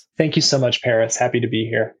Save Us. Thank you so much, Paris. Happy to be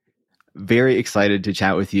here. Very excited to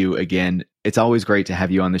chat with you again. It's always great to have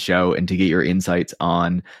you on the show and to get your insights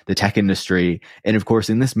on the tech industry. And of course,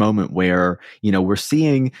 in this moment where, you know, we're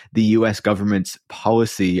seeing the US government's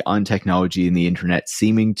policy on technology and the internet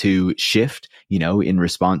seeming to shift, you know, in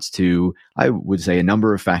response to, I would say, a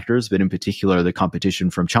number of factors, but in particular, the competition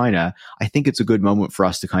from China, I think it's a good moment for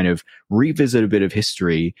us to kind of revisit a bit of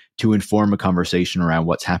history to inform a conversation around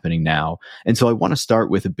what's happening now. And so I want to start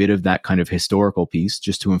with a bit of that kind of historical piece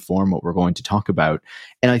just to inform what we're going to talk about.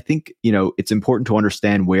 And I think, you know, it's important to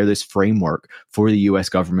understand where this framework for the US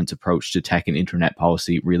government's approach to tech and internet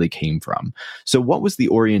policy really came from. So what was the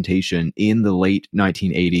orientation in the late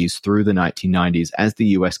 1980s through the 1990s as the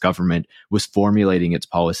US government was formulating its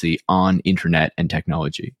policy on internet and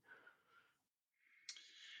technology?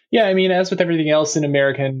 Yeah, I mean, as with everything else in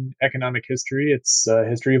American economic history, it's a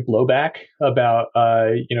history of blowback about,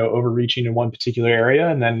 overreaching in one particular area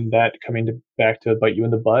and then that coming back to bite you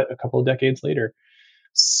in the butt a couple of decades later.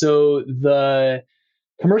 So the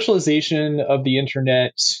commercialization of the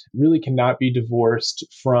internet really cannot be divorced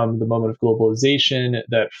from the moment of globalization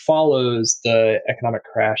that follows the economic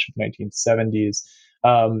crash of the 1970s.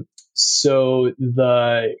 So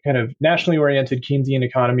the kind of nationally oriented Keynesian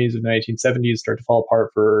economies of the 1970s start to fall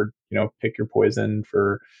apart for, pick your poison,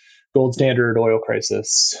 for gold standard, oil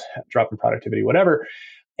crisis, drop in productivity, whatever.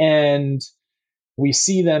 And we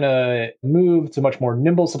see then a move to much more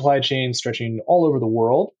nimble supply chains stretching all over the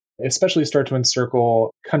world, especially start to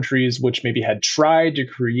encircle countries which maybe had tried to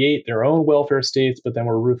create their own welfare states, but then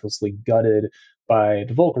were ruthlessly gutted by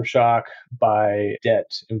the Volcker shock, by debt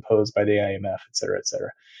imposed by the IMF, et cetera, et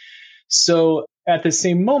cetera. So at the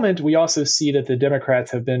same moment, we also see that the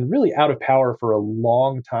Democrats have been really out of power for a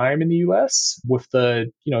long time in the US, with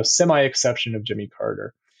the semi-exception of Jimmy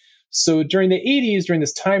Carter. So during the 80s, during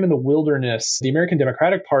this time in the wilderness, the American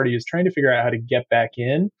Democratic Party is trying to figure out how to get back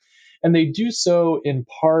in. And they do so in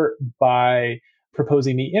part by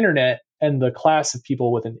proposing the internet and the class of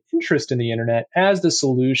people with an interest in the internet as the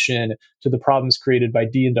solution to the problems created by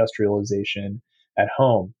deindustrialization at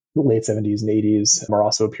home. The late 70s and 80s are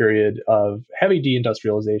also a period of heavy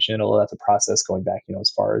deindustrialization, although that's a process going back, as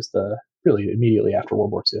far as the really immediately after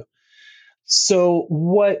World War II. So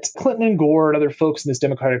what Clinton and Gore and other folks in this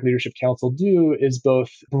Democratic Leadership Council do is both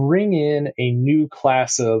bring in a new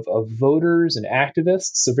class of voters and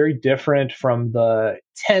activists, so very different from the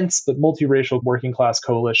tense but multiracial working class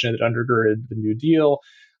coalition that undergirded the New Deal.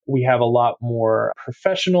 We have a lot more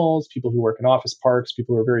professionals, people who work in office parks,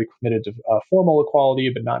 people who are very committed to formal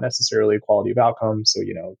equality, but not necessarily equality of outcomes. So,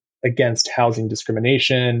 against housing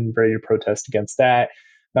discrimination, ready to protest against that.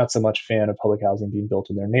 Not so much fan of public housing being built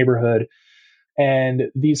in their neighborhood. And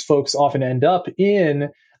these folks often end up in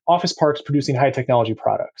office parks producing high technology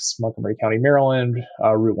products. Montgomery County, Maryland,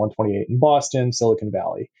 Route 128 in Boston, Silicon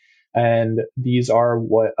Valley. And these are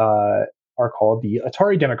what are called the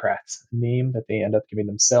Atari Democrats, a name that they end up giving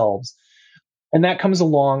themselves. And that comes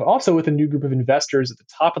along also with a new group of investors at the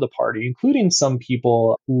top of the party, including some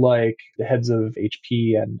people like the heads of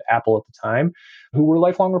HP and Apple at the time, who were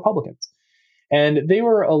lifelong Republicans. And they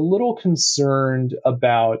were a little concerned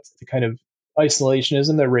about the kind of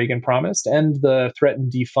isolationism that Reagan promised and the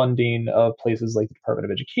threatened defunding of places like the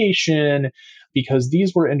Department of Education, because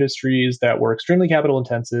these were industries that were extremely capital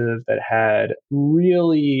intensive, that had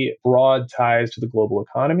really broad ties to the global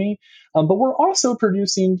economy, but were also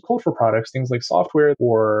producing cultural products, things like software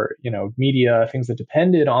or media, things that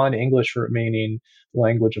depended on English remaining the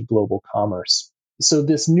language of global commerce. So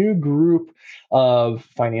this new group of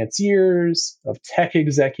financiers, of tech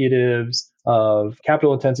executives, of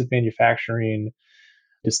capital-intensive manufacturing,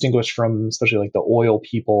 distinguished from especially like the oil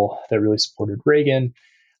people that really supported Reagan,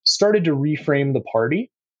 started to reframe the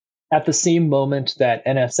party at the same moment that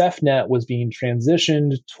NSFNet was being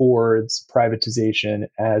transitioned towards privatization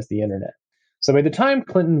as the internet. So by the time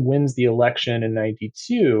Clinton wins the election in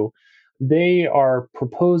 92, they are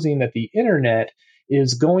proposing that the internet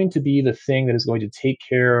is going to be the thing that is going to take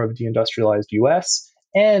care of the deindustrialized US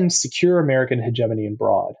and secure American hegemony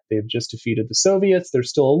abroad. They've just defeated the Soviets. They're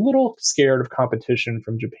still a little scared of competition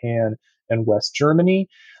from Japan and West Germany,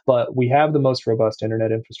 but we have the most robust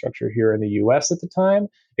internet infrastructure here in the US at the time.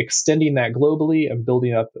 Extending that globally and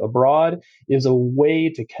building up abroad is a way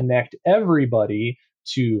to connect everybody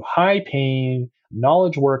to high-paying,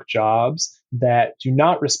 knowledge work jobs that do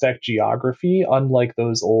not respect geography, unlike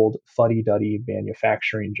those old fuddy-duddy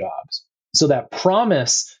manufacturing jobs. So that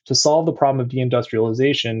promise to solve the problem of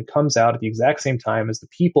deindustrialization comes out at the exact same time as the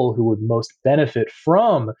people who would most benefit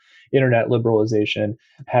from internet liberalization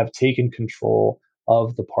have taken control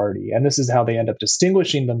of the party. And this is how they end up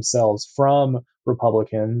distinguishing themselves from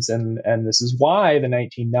Republicans. And this is why the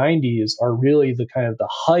 1990s are really the kind of the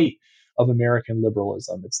height of American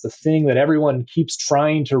liberalism. It's the thing that everyone keeps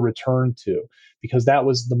trying to return to, because that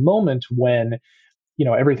was the moment when,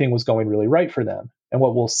 everything was going really right for them. And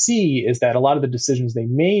what we'll see is that a lot of the decisions they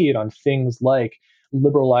made on things like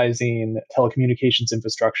liberalizing telecommunications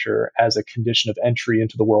infrastructure as a condition of entry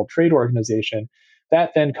into the World Trade Organization,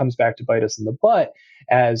 that then comes back to bite us in the butt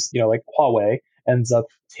as, like Huawei ends up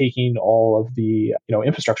taking all of the,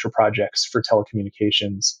 infrastructure projects for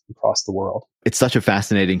telecommunications across the world. It's such a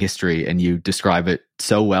fascinating history, and you describe it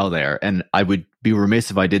so well there. And I would be remiss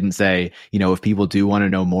if I didn't say, if people do want to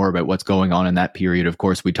know more about what's going on in that period, of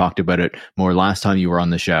course, we talked about it more last time you were on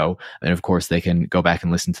the show. And of course, they can go back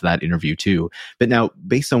and listen to that interview too. But now,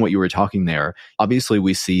 based on what you were talking there, obviously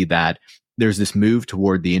we see that there's this move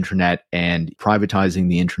toward the internet and privatizing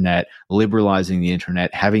the internet, liberalizing the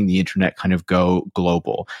internet, having the internet kind of go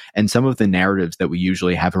global. And some of the narratives that we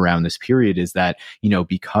usually have around this period is that,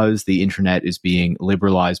 because the internet is being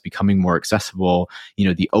liberalized, becoming more accessible,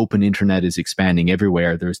 the open internet is expanding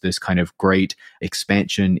everywhere. There's this kind of great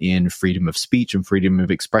expansion in freedom of speech and freedom of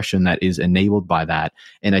expression that is enabled by that.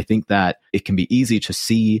 And I think that it can be easy to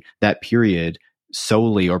see that period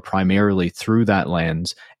solely or primarily through that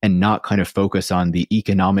lens and not kind of focus on the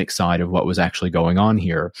economic side of what was actually going on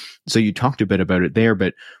here. So you talked a bit about it there,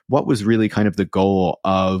 but what was really kind of the goal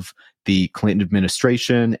of the Clinton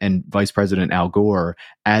administration and Vice President Al Gore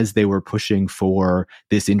as they were pushing for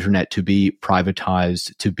this internet to be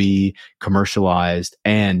privatized, to be commercialized,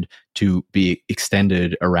 and to be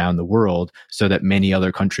extended around the world so that many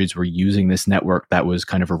other countries were using this network that was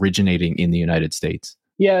kind of originating in the United States?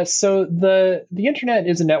 Yeah, so the internet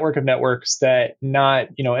is a network of networks that not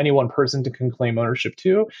any one person can claim ownership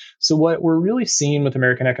to. So what we're really seeing with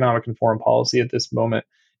American economic and foreign policy at this moment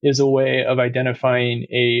is a way of identifying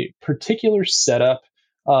a particular setup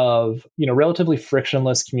of relatively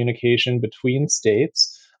frictionless communication between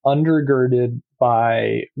states, undergirded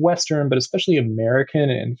by Western but especially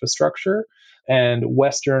American infrastructure and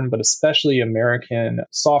Western but especially American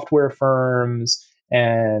software firms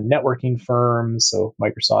and networking firms, so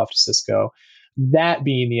Microsoft, Cisco, that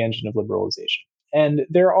being the engine of liberalization. And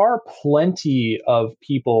there are plenty of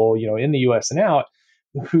people, in the US and out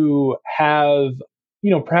who have,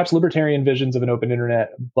 perhaps libertarian visions of an open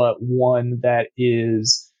internet, but one that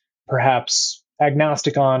is perhaps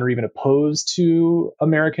agnostic on or even opposed to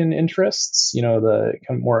American interests, the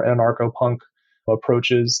kind of more anarcho-punk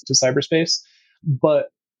approaches to cyberspace. But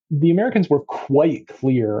the Americans were quite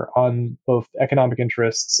clear on both economic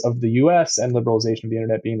interests of the US and liberalization of the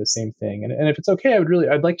internet being the same thing. And if it's okay,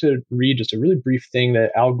 I'd like to read just a really brief thing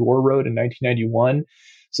that Al Gore wrote in 1991.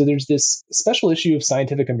 So there's this special issue of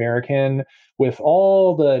Scientific American with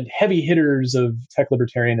all the heavy hitters of tech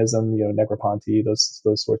libertarianism, Negroponte, those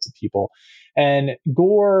sorts of people. And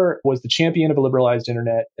Gore was the champion of a liberalized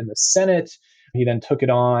internet in the Senate. He then took it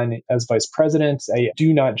on as vice president. I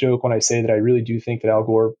do not joke when I say that I really do think that Al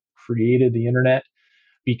Gore created the internet,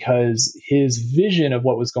 because his vision of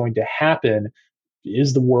what was going to happen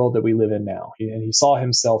is the world that we live in now. And he saw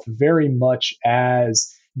himself very much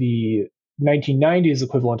as the 1990s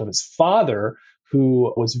equivalent of his father,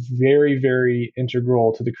 who was very, very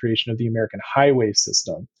integral to the creation of the American highway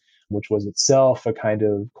system, which was itself a kind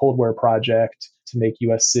of Cold War project to make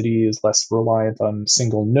US cities less reliant on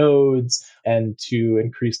single nodes and to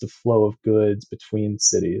increase the flow of goods between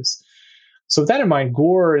cities. So with that in mind,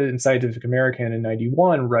 Gore in Scientific American in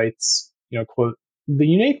 91 writes, quote, "The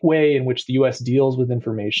unique way in which the US deals with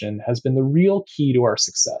information has been the real key to our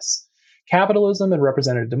success. Capitalism and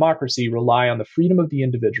representative democracy rely on the freedom of the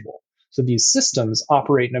individual. So these systems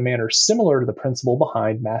operate in a manner similar to the principle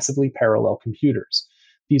behind massively parallel computers.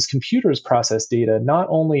 These computers process data not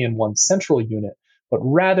only in one central unit, but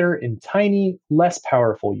rather in tiny, less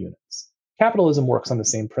powerful units. Capitalism works on the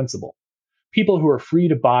same principle. People who are free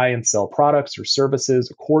to buy and sell products or services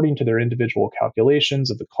according to their individual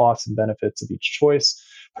calculations of the costs and benefits of each choice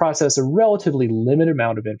process a relatively limited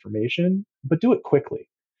amount of information, but do it quickly.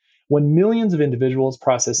 When millions of individuals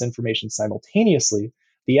process information simultaneously,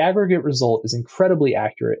 the aggregate result is incredibly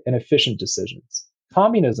accurate and efficient decisions.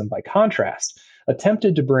 Communism, by contrast,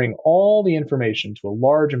 attempted to bring all the information to a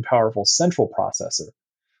large and powerful central processor,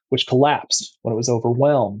 which collapsed when it was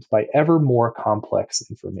overwhelmed by ever more complex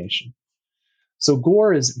information." So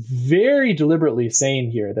Gore is very deliberately saying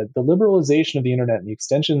here that the liberalization of the internet and the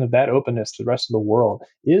extension of that openness to the rest of the world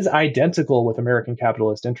is identical with American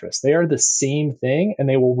capitalist interests. They are the same thing, and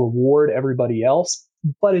they will reward everybody else,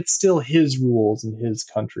 but it's still his rules and his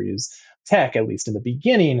country's tech, at least in the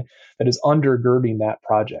beginning, that is undergirding that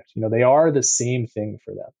project. They are the same thing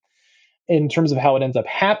for them. In terms of how it ends up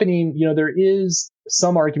happening, there is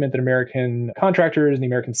some argument that American contractors and the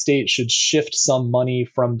American state should shift some money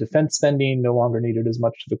from defense spending, no longer needed as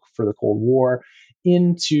much for the Cold War,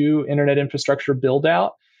 into internet infrastructure build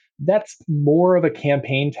out. That's more of a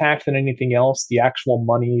campaign tack than anything else. The actual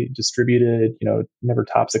money distributed, never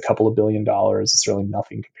tops a couple of $1 billion. It's certainly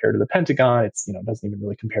nothing compared to the Pentagon. It's, doesn't even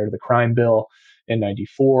really compare to the crime bill in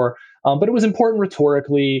 94. But it was important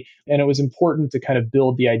rhetorically, and it was important to kind of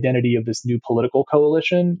build the identity of this new political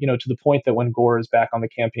coalition, to the point that when Gore is back on the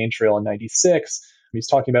campaign trail in 96, he's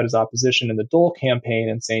talking about his opposition in the Dole campaign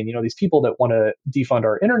and saying, these people that want to defund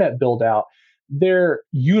our internet build out, they're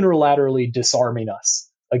unilaterally disarming us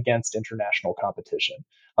against international competition.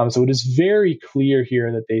 So it is very clear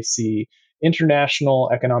here that they see international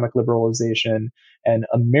economic liberalization and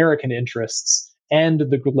American interests and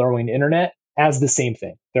the growing internet as the same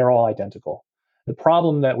thing. They're all identical. The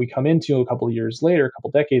problem that we come into a couple of years later, a couple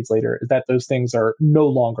of decades later, is that those things are no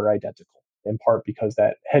longer identical, in part because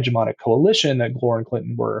that hegemonic coalition that Gore and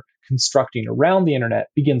Clinton were constructing around the internet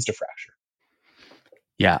begins to fracture.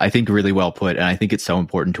 Yeah, I think really well put. And I think it's so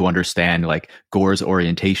important to understand like Gore's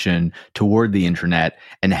orientation toward the internet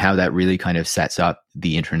and how that really kind of sets up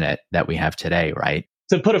the internet that we have today, right?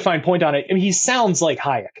 To put a fine point on it, I mean, he sounds like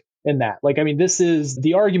Hayek in that. Like, I mean, this is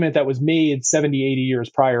the argument that was made 70, 80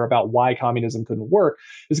 years prior about why communism couldn't work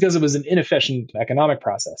is because it was an inefficient economic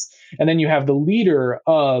process. And then you have the leader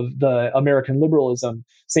of the American liberalism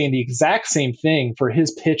saying the exact same thing for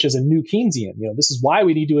his pitch as a new Keynesian. You know, this is why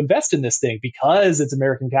we need to invest in this thing because it's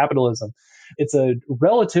American capitalism. It's a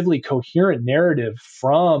relatively coherent narrative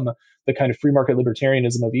from the kind of free market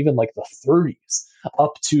libertarianism of even like the 30s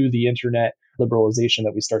up to the internet liberalization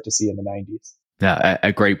that we start to see in the 90s. Yeah,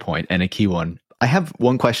 a great point and a key one. I have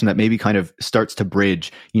one question that maybe kind of starts to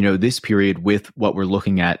bridge, this period with what we're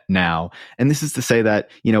looking at now. And this is to say that,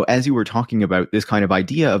 as you were talking about, this kind of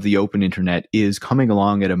idea of the open internet is coming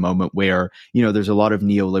along at a moment where, there's a lot of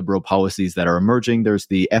neoliberal policies that are emerging. There's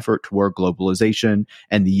the effort toward globalization,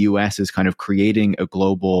 and the US is kind of creating a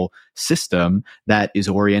global system that is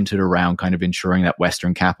oriented around kind of ensuring that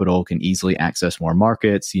Western capital can easily access more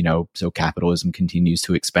markets, so capitalism continues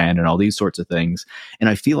to expand and all these sorts of things. And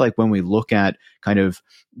I feel like when we look at kind of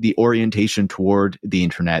the orientation toward the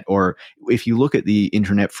internet, or if you look at the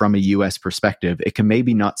internet from a US perspective, it can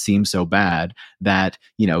maybe not seem so bad that,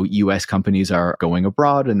 US companies are going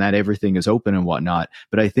abroad and that everything is open and whatnot.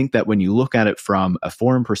 But I think that when you look at it from a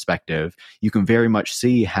foreign perspective, you can very much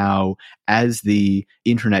see how as the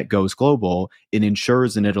internet goes global, it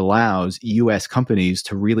ensures and it allows US companies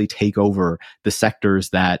to really take over the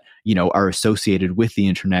sectors that, are associated with the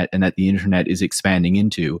internet and that the internet is expanding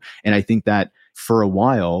into. And I think that for a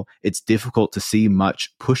while, it's difficult to see much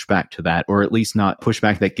pushback to that, or at least not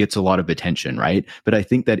pushback that gets a lot of attention, right? But I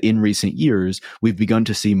think that in recent years, we've begun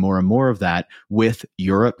to see more and more of that, with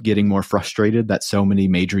Europe getting more frustrated that so many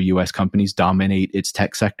major US companies dominate its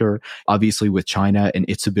tech sector. Obviously, with China and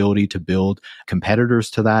its ability to build competitors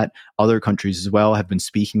to that, other countries as well have been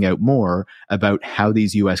speaking out more about how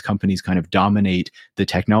these US companies kind of dominate the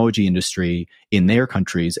technology industry in their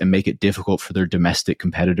countries and make it difficult for their domestic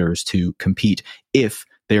competitors to compete if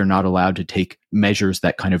they are not allowed to take measures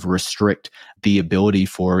that kind of restrict the ability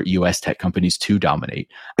for US tech companies to dominate.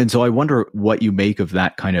 And so I wonder what you make of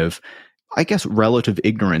that kind of, I guess, relative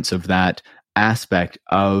ignorance of that aspect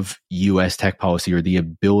of US tech policy, or the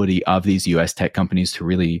ability of these US tech companies to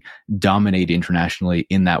really dominate internationally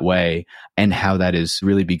in that way, and how that has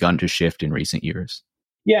really begun to shift in recent years.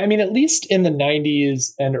 Yeah, I mean, at least in the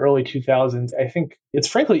 90s and early 2000s, I think it's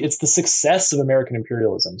the success of American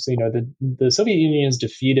imperialism. So, the Soviet Union is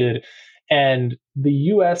defeated, and the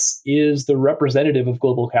US is the representative of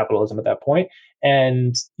global capitalism at that point.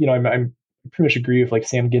 And, I'm pretty much agree with like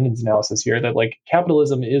Sam Ginden's analysis here that like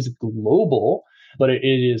capitalism is global, but it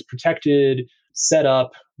is protected, set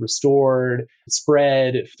up, restored,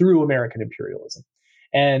 spread through American imperialism.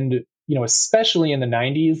 And especially in the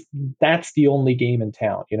 90s, that's the only game in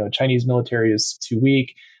town. Chinese military is too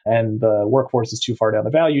weak and the workforce is too far down the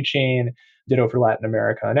value chain. Ditto for Latin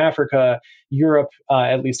America and Africa. Europe,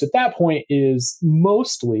 at least at that point, is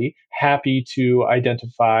mostly happy to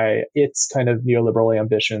identify its kind of neoliberal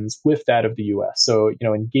ambitions with that of the US. So,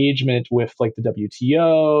 engagement with like the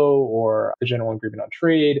WTO or the General Agreement on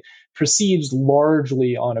Trade proceeds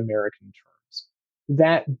largely on American terms.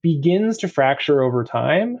 That begins to fracture over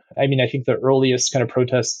time. I mean, I think the earliest kind of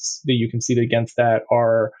protests that you can see against that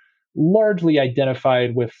are largely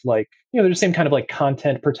identified with like, the same kind of like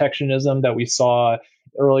content protectionism that we saw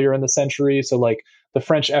earlier in the century. So like the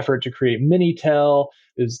French effort to create Minitel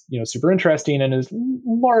is, super interesting and is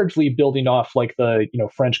largely building off like the,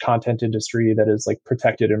 French content industry that is like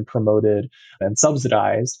protected and promoted and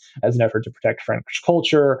subsidized as an effort to protect French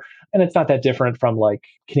culture. And it's not that different from like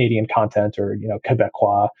Canadian content or,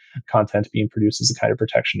 Quebecois content being produced as a kind of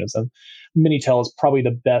protectionism. Minitel is probably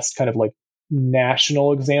the best kind of like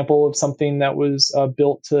national example of something that was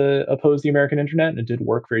built to oppose the American internet, and it did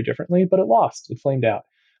work very differently, but it flamed out.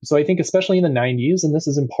 So I think especially in the 90s, and this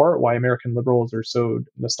is in part why American liberals are so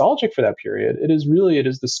nostalgic for that period, it is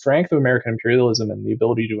the strength of American imperialism and the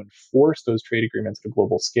ability to enforce those trade agreements at a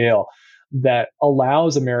global scale that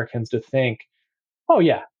allows Americans to think, oh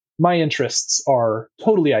yeah, my interests are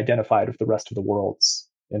totally identified with the rest of the world's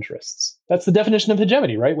interests. That's the definition of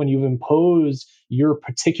hegemony, right? When you've imposed your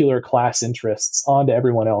particular class interests onto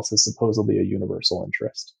everyone else as supposedly a universal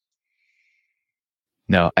interest.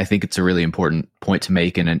 No, I think it's a really important point to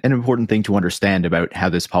make and an important thing to understand about how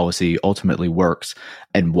this policy ultimately works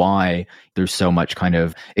and why there's so much kind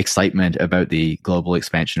of excitement about the global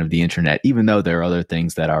expansion of the internet, even though there are other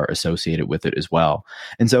things that are associated with it as well.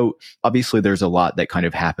 And so obviously there's a lot that kind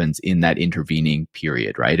of happens in that intervening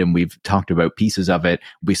period, right? And we've talked about pieces of it.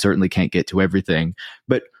 We certainly can't get to everything,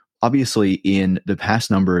 but obviously, in the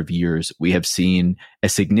past number of years, we have seen a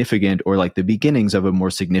significant or like the beginnings of a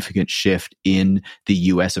more significant shift in the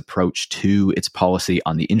US approach to its policy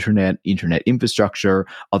on the internet infrastructure,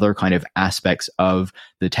 other kind of aspects of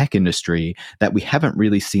the tech industry that we haven't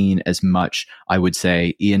really seen as much, I would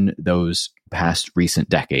say, in those past recent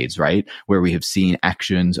decades, right? Where we have seen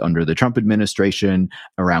actions under the Trump administration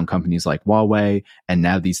around companies like Huawei, and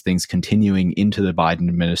now these things continuing into the Biden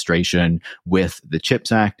administration with the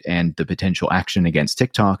CHIPS Act and the potential action against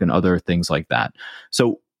TikTok and other things like that.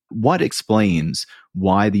 So what explains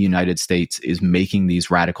why the United States is making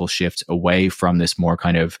these radical shifts away from this more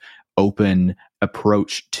kind of open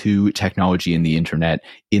approach to technology and the internet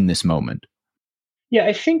in this moment? Yeah,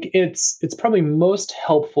 I think it's probably most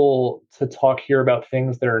helpful to talk here about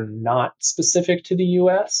things that are not specific to the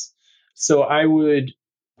US. So I would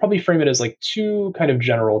probably frame it as like two kind of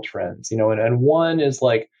general trends, and one is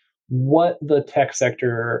like what the tech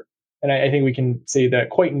sector, and I think we can say that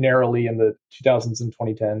quite narrowly in the 2000s and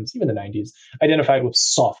 2010s, even the 90s, identified with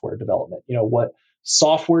software development. What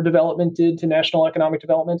software development did to national economic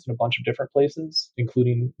development in a bunch of different places,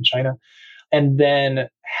 including China, and then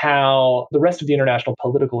how the rest of the international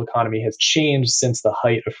political economy has changed since the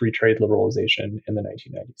height of free trade liberalization in the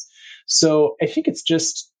 1990s. So I think it's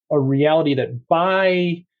just a reality that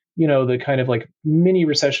by the kind of like mini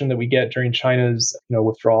recession that we get during China's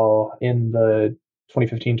withdrawal in the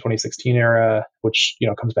 2015, 2016 era, which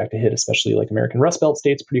comes back to hit especially like American Rust Belt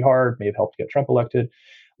states pretty hard, may have helped get Trump elected.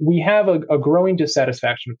 We have a growing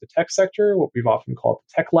dissatisfaction with the tech sector, what we've often called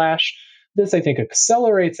the tech lash. This, I think,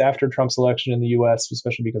 accelerates after Trump's election in the US,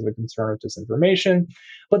 especially because of the concern of disinformation.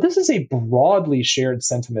 But this is a broadly shared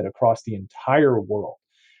sentiment across the entire world.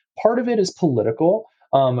 Part of it is political.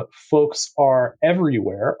 Folks are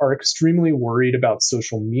everywhere, are extremely worried about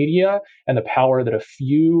social media and the power that a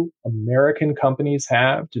few American companies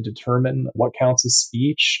have to determine what counts as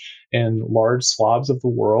speech in large swaths of the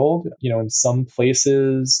world. In some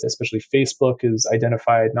places, especially Facebook, is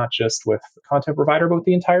identified not just with the content provider, but with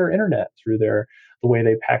the entire internet through the way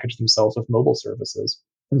they package themselves with mobile services.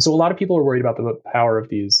 And so a lot of people are worried about the power of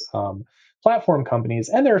these platform companies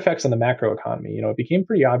and their effects on the macroeconomy. It became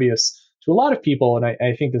pretty obvious to a lot of people, and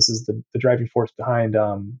I think this is the driving force behind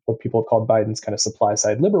what people have called Biden's kind of supply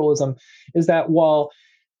side liberalism, is that while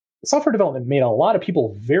software development made a lot of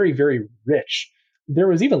people very, very rich, there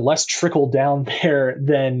was even less trickle down there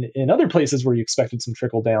than in other places where you expected some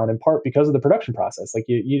trickle down, in part because of the production process. Like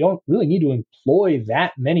you don't really need to employ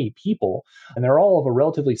that many people, and they're all of a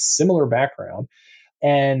relatively similar background.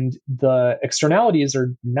 And the externalities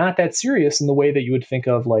are not that serious in the way that you would think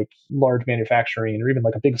of like large manufacturing or even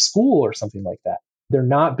like a big school or something like that. They're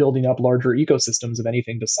not building up larger ecosystems of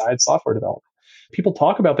anything besides software development. People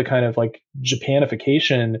talk about the kind of like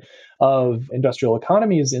Japanification of industrial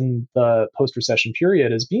economies in the post-recession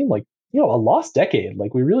period as being like, a lost decade.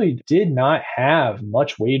 Like we really did not have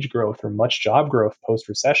much wage growth or much job growth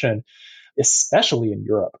post-recession, especially in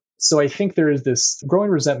Europe. So I think there is this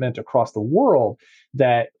growing resentment across the world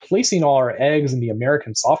that placing all our eggs in the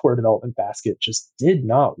American software development basket just did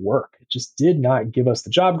not work. It just did not give us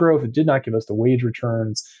the job growth. It did not give us the wage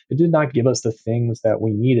returns. It did not give us the things that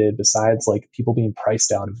we needed besides like people being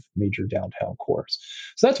priced out of major downtown cores.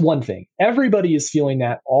 So that's one thing. Everybody is feeling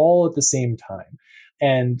that all at the same time.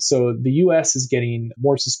 And so the US is getting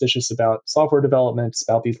more suspicious about software development,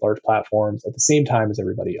 about these large platforms at the same time as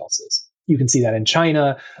everybody else is. You can see that in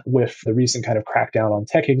China with the recent kind of crackdown on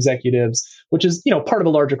tech executives, which is, part of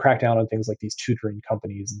a larger crackdown on things like these tutoring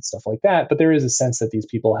companies and stuff like that. But there is a sense that these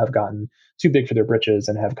people have gotten too big for their britches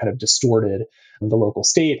and have kind of distorted the local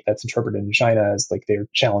state. That's interpreted in China as like they're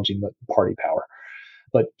challenging the party power.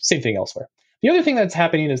 But same thing elsewhere. The other thing that's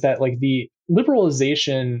happening is that like the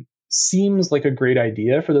liberalization seems like a great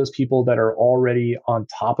idea for those people that are already on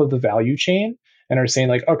top of the value chain and are saying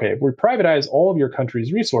like, okay, if we privatize all of your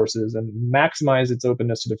country's resources and maximize its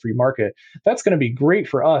openness to the free market, that's going to be great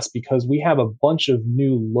for us because we have a bunch of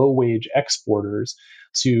new low-wage exporters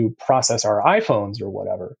to process our iPhones or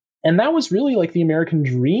whatever. And that was really like the American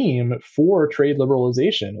dream for trade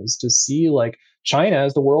liberalization, is to see like China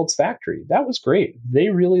as the world's factory. That was great. They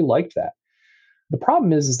really liked that. The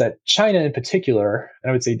problem is that China in particular, and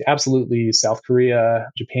I would say absolutely South Korea,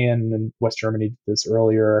 Japan, and West Germany did this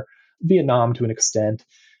earlier, Vietnam to an extent,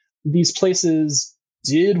 these places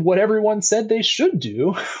did what everyone said they should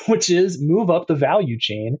do, which is move up the value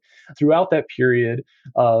chain throughout that period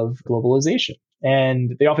of globalization.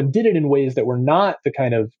 And they often did it in ways that were not the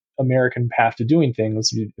kind of American path to doing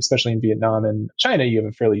things, especially in Vietnam and China. You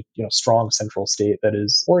have a fairly strong central state that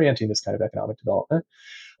is orienting this kind of economic development.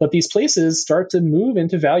 But these places start to move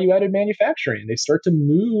into value-added manufacturing. They start to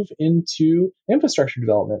move into infrastructure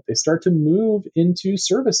development. They start to move into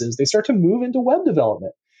services. They start to move into web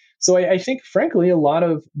development. So I think, frankly, a lot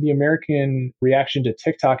of the American reaction to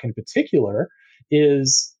TikTok in particular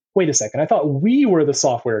is, wait a second, I thought we were the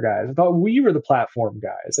software guys. I thought we were the platform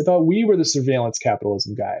guys. I thought we were the surveillance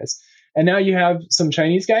capitalism guys. And now you have some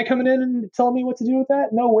Chinese guy coming in and telling me what to do with that?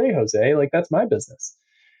 No way, Jose. Like, that's my business.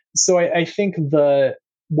 So I think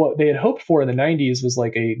what they had hoped for in the 90s was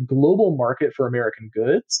like a global market for American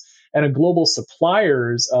goods and a global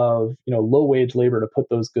suppliers of low wage labor to put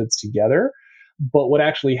those goods together. But what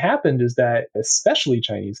actually happened is that especially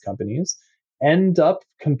Chinese companies end up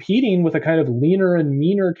competing with a kind of leaner and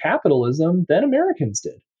meaner capitalism than Americans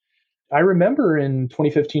did. I remember in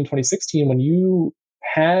 2015, 2016, when you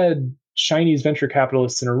had Chinese venture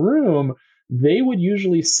capitalists in a room, they would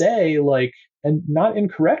usually say, like, and not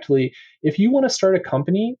incorrectly, if you want to start a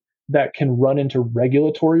company that can run into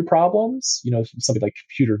regulatory problems, something like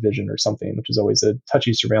computer vision or something, which is always a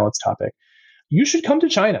touchy surveillance topic, you should come to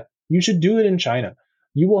China. You should do it in China.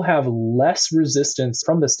 You will have less resistance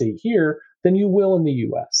from the state here than you will in the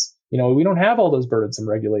US. We don't have all those burdensome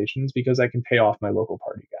regulations because I can pay off my local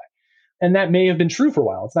party guy. And that may have been true for a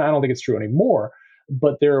while. I don't think it's true anymore.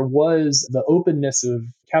 But there was the openness of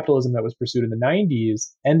capitalism that was pursued in the 90s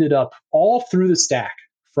ended up all through the stack,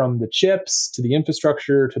 from the chips to the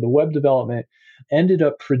infrastructure to the web development, ended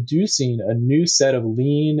up producing a new set of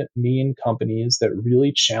lean, mean companies that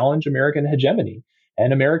really challenge American hegemony.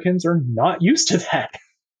 And Americans are not used to that.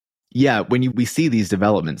 Yeah, when we see these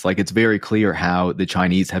developments, like, it's very clear how the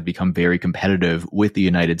Chinese have become very competitive with the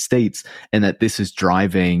United States, and that this is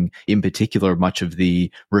driving, in particular, much of the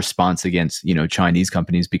response against, Chinese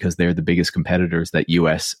companies, because they're the biggest competitors that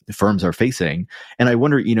US firms are facing. And I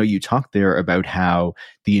wonder, you talked there about how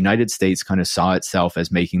the United States kind of saw itself as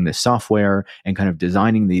making this software and kind of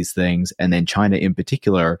designing these things, and then China in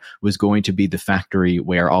particular was going to be the factory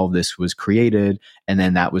where all of this was created, and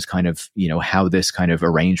then that was kind of, how this kind of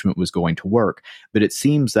arrangement was going to work. But it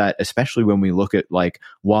seems that, especially when we look at like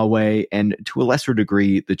Huawei and to a lesser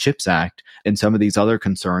degree the CHIPS Act and some of these other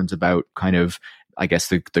concerns about kind of, I guess,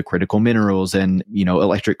 the critical minerals and,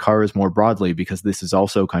 electric cars more broadly, because this is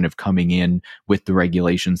also kind of coming in with the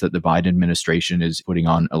regulations that the Biden administration is putting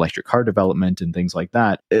on electric car development and things like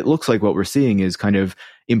that. It looks like what we're seeing is kind of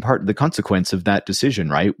in part the consequence of that decision,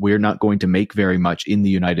 right? We're not going to make very much in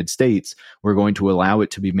the United States. We're going to allow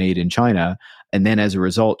it to be made in China. And then as a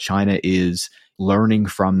result, China is learning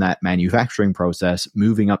from that manufacturing process,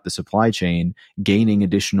 moving up the supply chain, gaining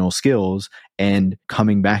additional skills, and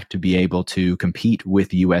coming back to be able to compete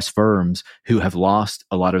with US firms who have lost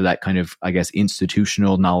a lot of that kind of, I guess,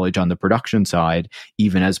 institutional knowledge on the production side,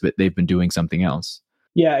 even as they've been doing something else.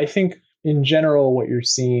 Yeah, I think in general, what you're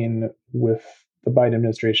seeing with the Biden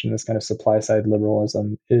administration, this kind of supply side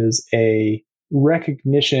liberalism, is a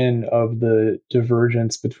recognition of the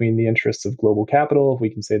divergence between the interests of global capital, if we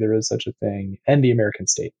can say there is such a thing, and the American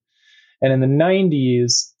state. And in the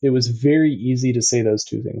 90s, it was very easy to say those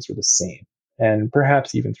two things were the same, and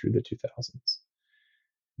perhaps even through the 2000s.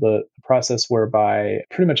 The process whereby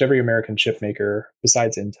pretty much every American chip maker,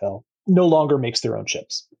 besides Intel, no longer makes their own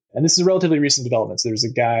chips. And this is a relatively recent development. So there's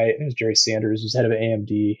a guy, Jerry Sanders, who's head of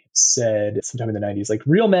AMD, said sometime in the 90s, like,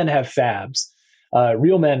 real men have fabs.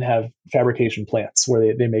 Real men have fabrication plants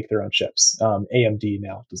where they make their own chips. AMD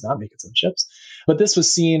now does not make its own chips. But this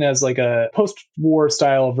was seen as like a post-war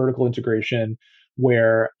style vertical integration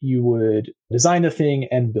where you would design the thing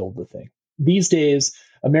and build the thing. These days,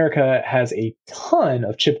 America has a ton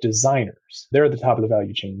of chip designers. They're at the top of the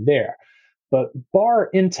value chain there. But bar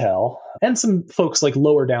Intel and some folks like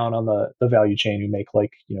lower down on the value chain who make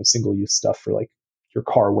like, single-use stuff for like your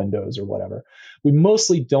car windows or whatever, we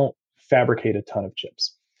mostly don't fabricate a ton of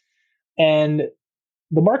chips. And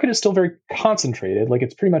the market is still very concentrated. Like,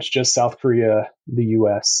 it's pretty much just South Korea, the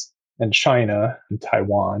US, and China, and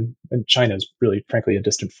Taiwan. And China is really, frankly, a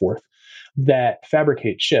distant fourth that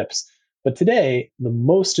fabricate chips. But today, the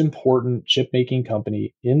most important chip making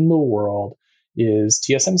company in the world is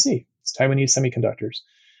TSMC. It's Taiwanese Semiconductors.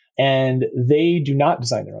 And they do not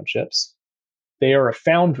design their own chips. They are a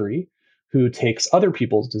foundry who takes other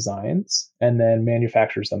people's designs and then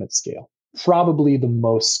manufactures them at scale. Probably the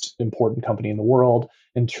most important company in the world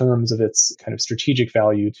in terms of its kind of strategic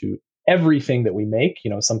value to everything that we make.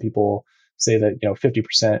 Some people say that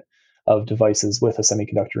 50% of devices with a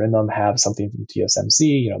semiconductor in them have something from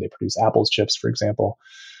TSMC. They produce Apple's chips, for example,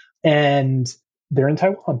 and they're in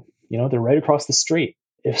Taiwan. They're right across the strait.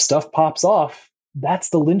 If stuff pops off, that's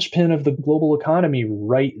the linchpin of the global economy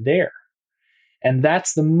right there. And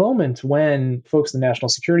that's the moment when folks in the national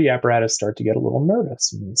security apparatus start to get a little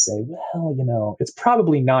nervous. And they say, well, it's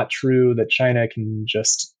probably not true that China can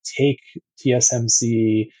just take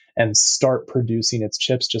TSMC and start producing its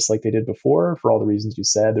chips just like they did before, for all the reasons you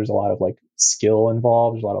said. There's a lot of skill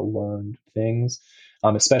involved. There's a lot of learned things,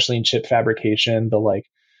 especially in chip fabrication. The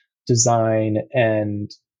design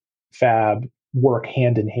and fab work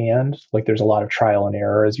hand in hand. There's a lot of trial and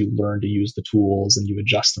error as you learn to use the tools and you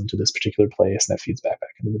adjust them to this particular place, and that feeds back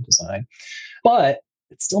into the design. But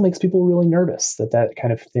it still makes people really nervous that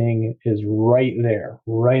kind of thing is right there,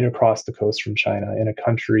 right across the coast from China, in a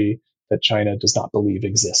country that China does not believe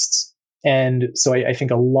exists. And so I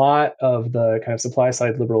think a lot of the kind of supply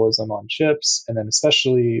side liberalism on chips, and then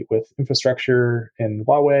especially with infrastructure and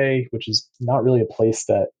Huawei, which is not really a place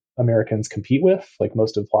that Americans compete with.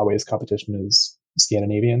 Most of Huawei's competition is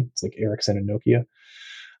Scandinavian. It's like Ericsson and Nokia.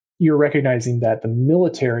 You're recognizing that the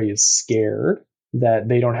military is scared that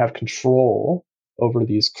they don't have control over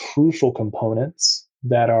these crucial components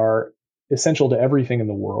that are essential to everything in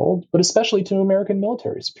the world, but especially to American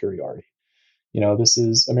military superiority. This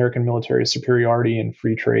is American military superiority and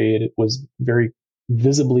free trade. It was very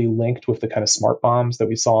visibly linked with the kind of smart bombs that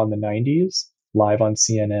we saw in the 90s live on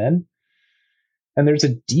CNN. And there's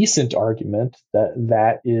a decent argument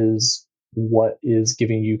that is what is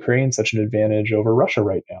giving Ukraine such an advantage over Russia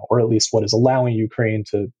right now, or at least what is allowing Ukraine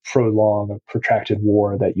to prolong a protracted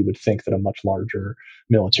war that you would think that a much larger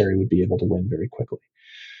military would be able to win very quickly.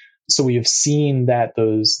 So we have seen that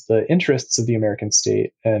the interests of the American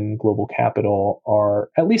state and global capital are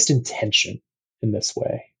at least in tension in this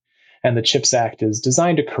way. And the CHIPS Act is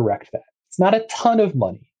designed to correct that. It's not a ton of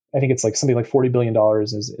money. I think it's something like $40 billion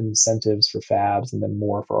is incentives for fabs and then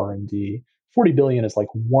more for R&D. $40 billion is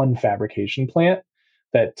one fabrication plant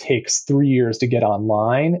that takes 3 years to get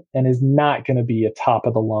online and is not going to be a top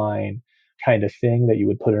of the line kind of thing that you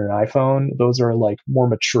would put in an iPhone. Those are more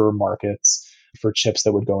mature markets for chips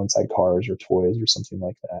that would go inside cars or toys or something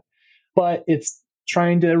like that. But it's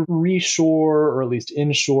trying to reshore or at least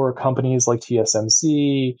inshore companies like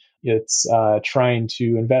TSMC. It's trying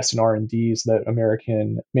to invest in R&D so that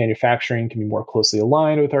American manufacturing can be more closely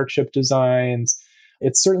aligned with our chip designs.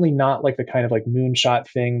 It's certainly not the kind of moonshot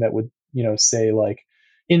thing that would, say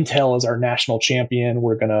Intel is our national champion.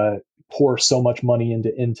 We're going to pour so much money into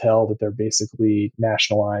Intel that they're basically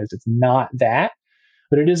nationalized. It's not that,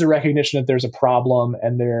 but it is a recognition that there's a problem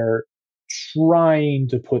and they're trying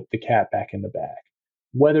to put the cat back in the bag.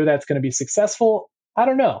 Whether that's going to be successful, I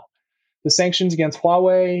don't know. The sanctions against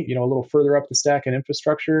Huawei, a little further up the stack in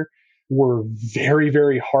infrastructure, were very,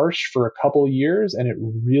 very harsh for a couple of years, and it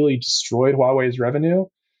really destroyed Huawei's revenue.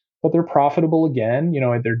 But they're profitable again.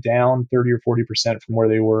 They're down 30 or 40% from where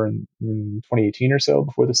they were in 2018 or so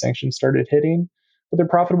before the sanctions started hitting. But they're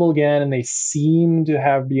profitable again, and they seem to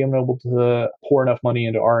have been able to pour enough money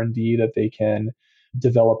into R&D that they can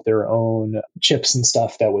develop their own chips and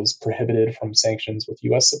stuff that was prohibited from sanctions with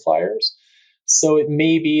US suppliers. So it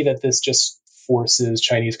may be that this just forces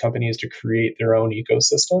Chinese companies to create their own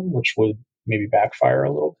ecosystem, which would maybe backfire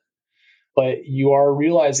a little bit. But you are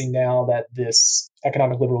realizing now that this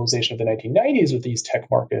economic liberalization of the 1990s with these tech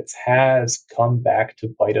markets has come back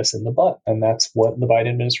to bite us in the butt. And that's what the Biden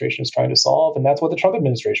administration is trying to solve. And that's what the Trump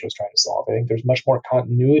administration was trying to solve. I think there's much more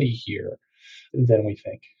continuity here than we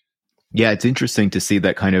think. Yeah, it's interesting to see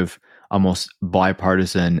that kind of almost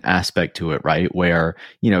bipartisan aspect to it, right? Where,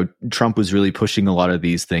 Trump was really pushing a lot of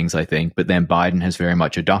these things, I think, but then Biden has very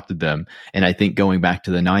much adopted them. And I think going back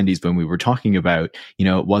to the 90s when we were talking about,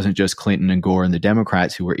 it wasn't just Clinton and Gore and the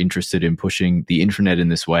Democrats who were interested in pushing the internet in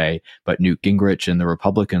this way, but Newt Gingrich and the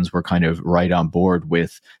Republicans were kind of right on board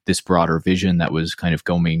with this broader vision that was kind of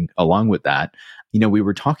going along with that. We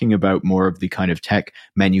were talking about more of the kind of tech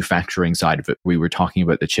manufacturing side of it. We were talking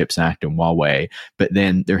about the CHIPS Act and Huawei, but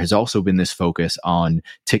then there has also been this focus on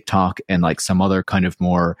TikTok and some other kind of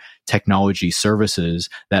more technology services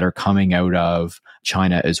that are coming out of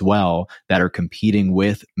China as well, that are competing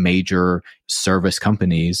with major service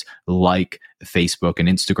companies like Facebook and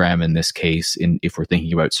Instagram in this case, if we're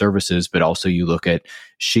thinking about services, but also you look at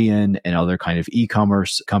Shein and other kind of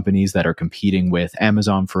e-commerce companies that are competing with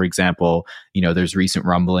Amazon, for example. There's recent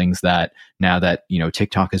rumblings that now that,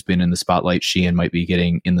 TikTok has been in the spotlight, Shein might be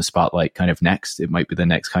getting in the spotlight kind of next. It might be the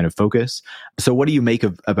next kind of focus. So what do you make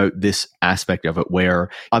about this aspect of it, where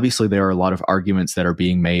obviously there are a lot of arguments that are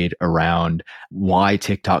being made around why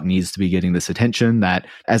TikTok needs to be getting this attention that,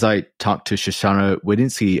 as I talked to Shoshana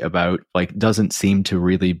Wodinsky about, like, doesn't seem to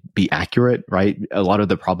really be accurate, right? A lot of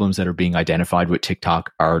the problems that are being identified with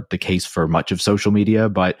TikTok are the case for much of social media,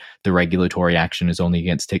 but the regulatory action is only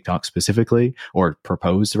against TikTok specifically, or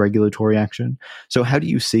proposed regulatory action. So how do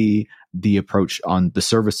you see the approach on the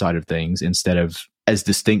service side of things instead of as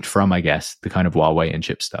distinct from, I guess, the kind of Huawei and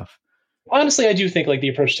chip stuff? Honestly, I do think like the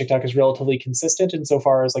approach to TikTok is relatively consistent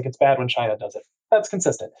insofar as like it's bad when China does it. That's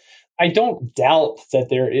consistent. I don't doubt that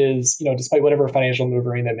there is, despite whatever financial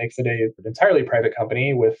maneuvering that makes it an entirely private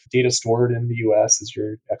company with data stored in the US, as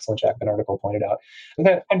your excellent Jackman article pointed out,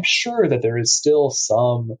 that I'm sure that there is still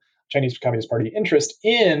some Chinese Communist Party interest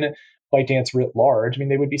in ByteDance writ large. I mean,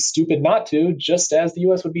 they would be stupid not to, just as the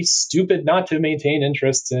US would be stupid not to maintain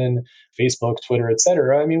interests in Facebook, Twitter, et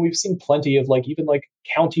cetera. I mean, we've seen plenty of even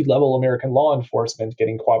county level American law enforcement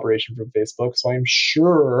getting cooperation from Facebook. So I'm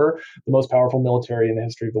sure the most powerful military in the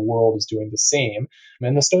history of the world is doing the same.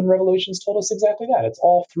 And the Snowden revelations told us exactly that. It's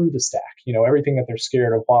all through the stack. Everything that they're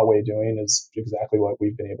scared of Huawei doing is exactly what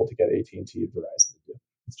we've been able to get AT&T and Verizon to do.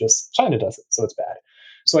 It's just China does it, so it's bad.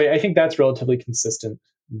 So I think that's relatively consistent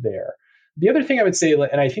there. The other thing I would say,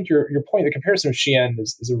 and I think your point, the comparison of Shein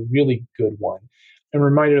is a really good one, and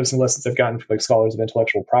reminded of some lessons I've gotten from scholars of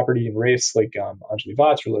intellectual property and race, like Anjali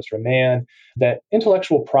Vats or Lysra Mann, that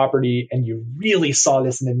intellectual property, and you really saw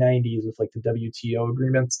this in the 90s with the WTO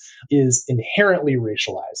agreements, is inherently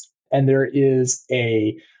racialized. And there is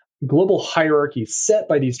a global hierarchy set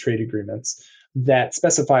by these trade agreements that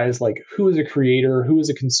specifies who is a creator, who is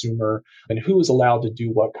a consumer, and who is allowed to do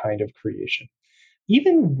what kind of creation.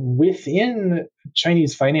 Even within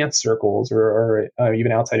Chinese finance circles or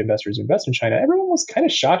even outside investors who invest in China, everyone was kind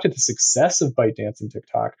of shocked at the success of ByteDance and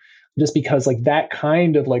TikTok, just because that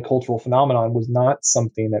kind of cultural phenomenon was not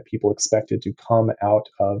something that people expected to come out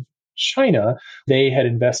of China. They had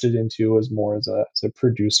invested into as a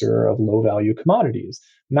producer of low value commodities,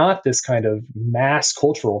 not this kind of mass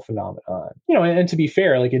cultural phenomenon. And to be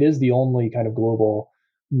fair, it is the only kind of global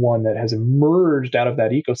one that has emerged out of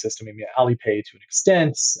that ecosystem. I mean, Alipay to an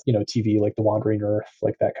extent, TV like The Wandering Earth,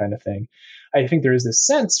 that kind of thing. I think there is this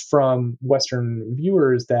sense from Western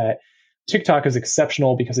viewers that TikTok is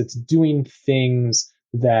exceptional because it's doing things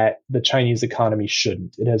that the Chinese economy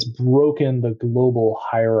shouldn't. It has broken the global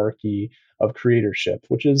hierarchy of creatorship,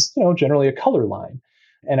 which is, generally a color line.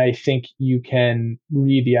 And I think you can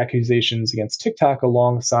read the accusations against TikTok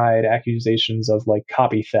alongside accusations of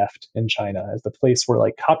copy theft in China as the place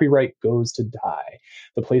where copyright goes to die,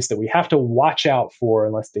 the place that we have to watch out for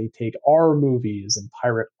unless they take our movies and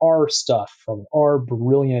pirate our stuff from our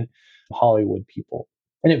brilliant Hollywood people.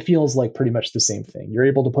 And it feels like pretty much the same thing. You're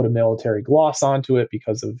able to put a military gloss onto it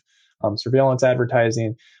because of surveillance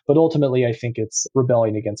advertising, but ultimately I think it's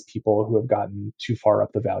rebelling against people who have gotten too far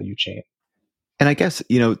up the value chain. And I guess,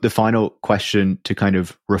 the final question to kind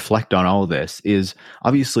of reflect on all of this is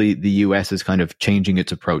obviously the US is kind of changing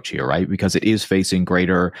its approach here, right? Because it is facing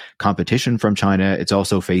greater competition from China. It's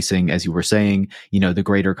also facing, as you were saying, the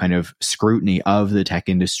greater kind of scrutiny of the tech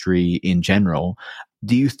industry in general.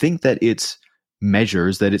 Do you think that its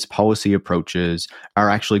measures, that its policy approaches are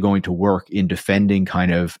actually going to work in defending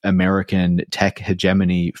kind of American tech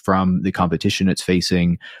hegemony from the competition it's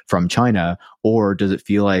facing from China? Or does it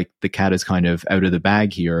feel like the cat is kind of out of the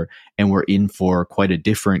bag here and we're in for quite a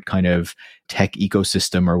different kind of tech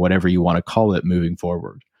ecosystem or whatever you want to call it moving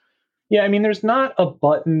forward? Yeah, I mean, there's not a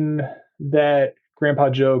button that Grandpa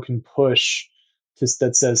Joe can push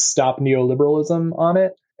that says stop neoliberalism on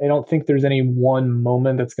it. I don't think there's any one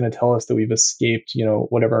moment that's going to tell us that we've escaped,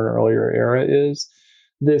 whatever an earlier era is.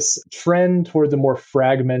 This trend towards a more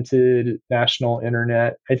fragmented national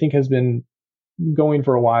internet, I think, has been going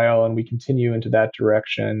for a while, and we continue into that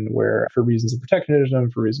direction where, for reasons of protectionism,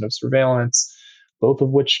 for reasons of surveillance, both of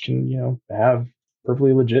which can, have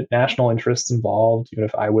perfectly legit national interests involved, even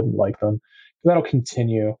if I wouldn't like them. That'll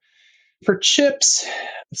continue. For chips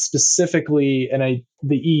specifically, and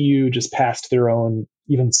the EU just passed their own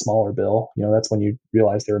even smaller bill. That's when you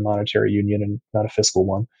realize they're a monetary union and not a fiscal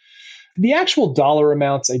one. The actual dollar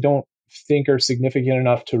amounts, I don't think are significant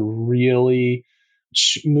enough to really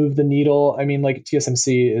move the needle. I mean,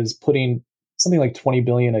 TSMC is putting something like $20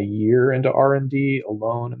 billion a year into R&D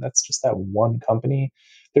alone, and that's just that one company.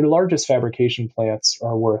 Their largest fabrication plants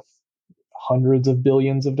are worth hundreds of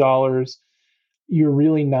billions of dollars. You're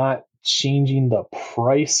really not changing the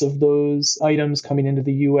price of those items coming into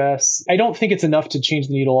the US. I don't think it's enough to change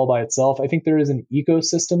the needle all by itself. I think there is an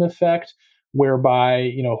ecosystem effect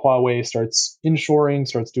whereby, Huawei starts inshoring,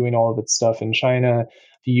 starts doing all of its stuff in China,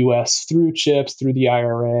 the US through chips, through the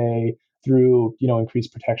IRA, through,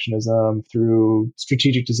 increased protectionism, through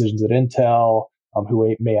strategic decisions at Intel,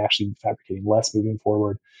 who may actually be fabricating less moving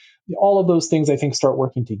forward. All of those things, I think, start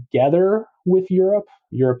working together with Europe.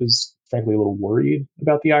 Europe is frankly a little worried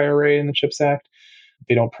about the IRA and the CHIPS Act.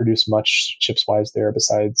 They don't produce much chips-wise there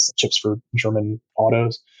besides chips for German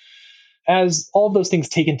autos. As all of those things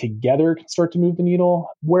taken together can start to move the needle,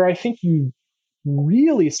 where I think you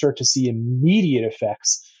really start to see immediate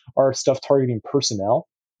effects are stuff targeting personnel.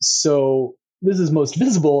 So this is most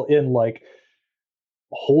visible in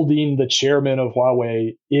holding the chairman of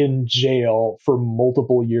Huawei in jail for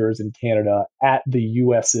multiple years in Canada at the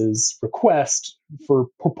US's request for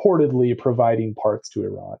purportedly providing parts to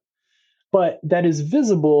Iran. But that is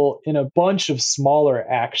visible in a bunch of smaller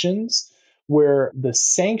actions where the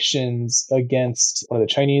sanctions against one of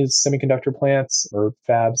the Chinese semiconductor plants or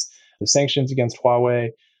fabs, the sanctions against Huawei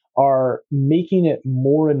are making it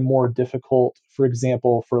more and more difficult, for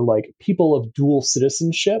example, for people of dual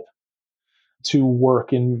citizenship to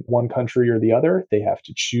work in one country or the other. They have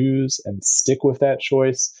to choose and stick with that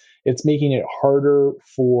choice. It's making it harder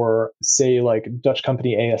for, say, Dutch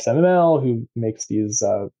company ASML, who makes these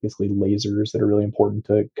basically lasers that are really important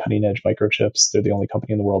to cutting edge microchips. They're the only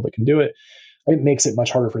company in the world that can do it. It makes it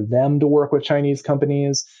much harder for them to work with Chinese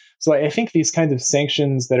companies. So I think these kinds of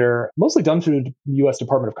sanctions that are mostly done through the U.S.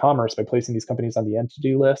 Department of Commerce by placing these companies on the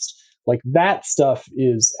entity list, that stuff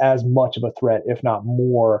is as much of a threat, if not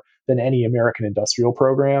more, than any American industrial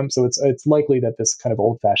program. So it's likely that this kind of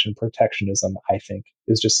old-fashioned protectionism, I think,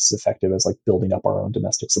 is just as effective as building up our own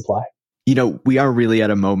domestic supply. We are really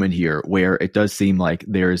at a moment here where it does seem like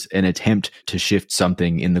there's an attempt to shift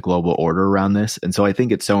something in the global order around this. And so I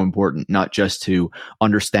think it's so important not just to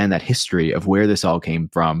understand that history of where this all came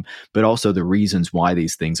from, but also the reasons why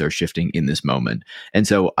these things are shifting in this moment. And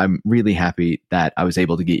so I'm really happy that I was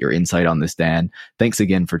able to get your insight on this, Dan. Thanks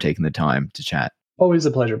again for taking the time to chat. Always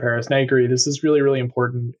a pleasure, Paris. And I agree. This is really, really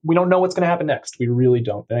important. We don't know what's going to happen next. We really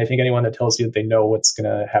don't. And I think anyone that tells you that they know what's going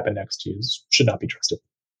to happen next to you should not be trusted.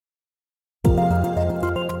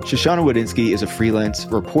 Shoshana Wodinsky is a freelance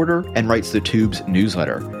reporter and writes the Tube's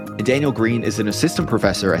newsletter. And Daniel Greene is an assistant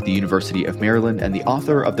professor at the University of Maryland and the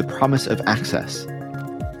author of The Promise of Access.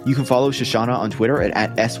 You can follow Shoshana on Twitter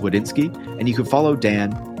at @swodinsky, and you can follow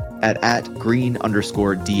Dan at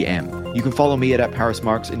 @green_DM. You can follow me at Paris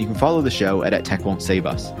Marks, and you can follow the show at Tech Won't Save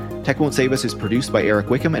Us. Tech Won't Save Us is produced by Eric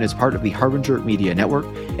Wickham and is part of the Harbinger Media Network.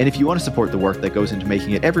 And if you want to support the work that goes into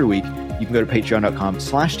making it every week, you can go to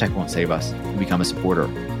patreon.com/techwon'tsaveus and become a supporter.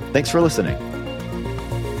 Thanks for listening.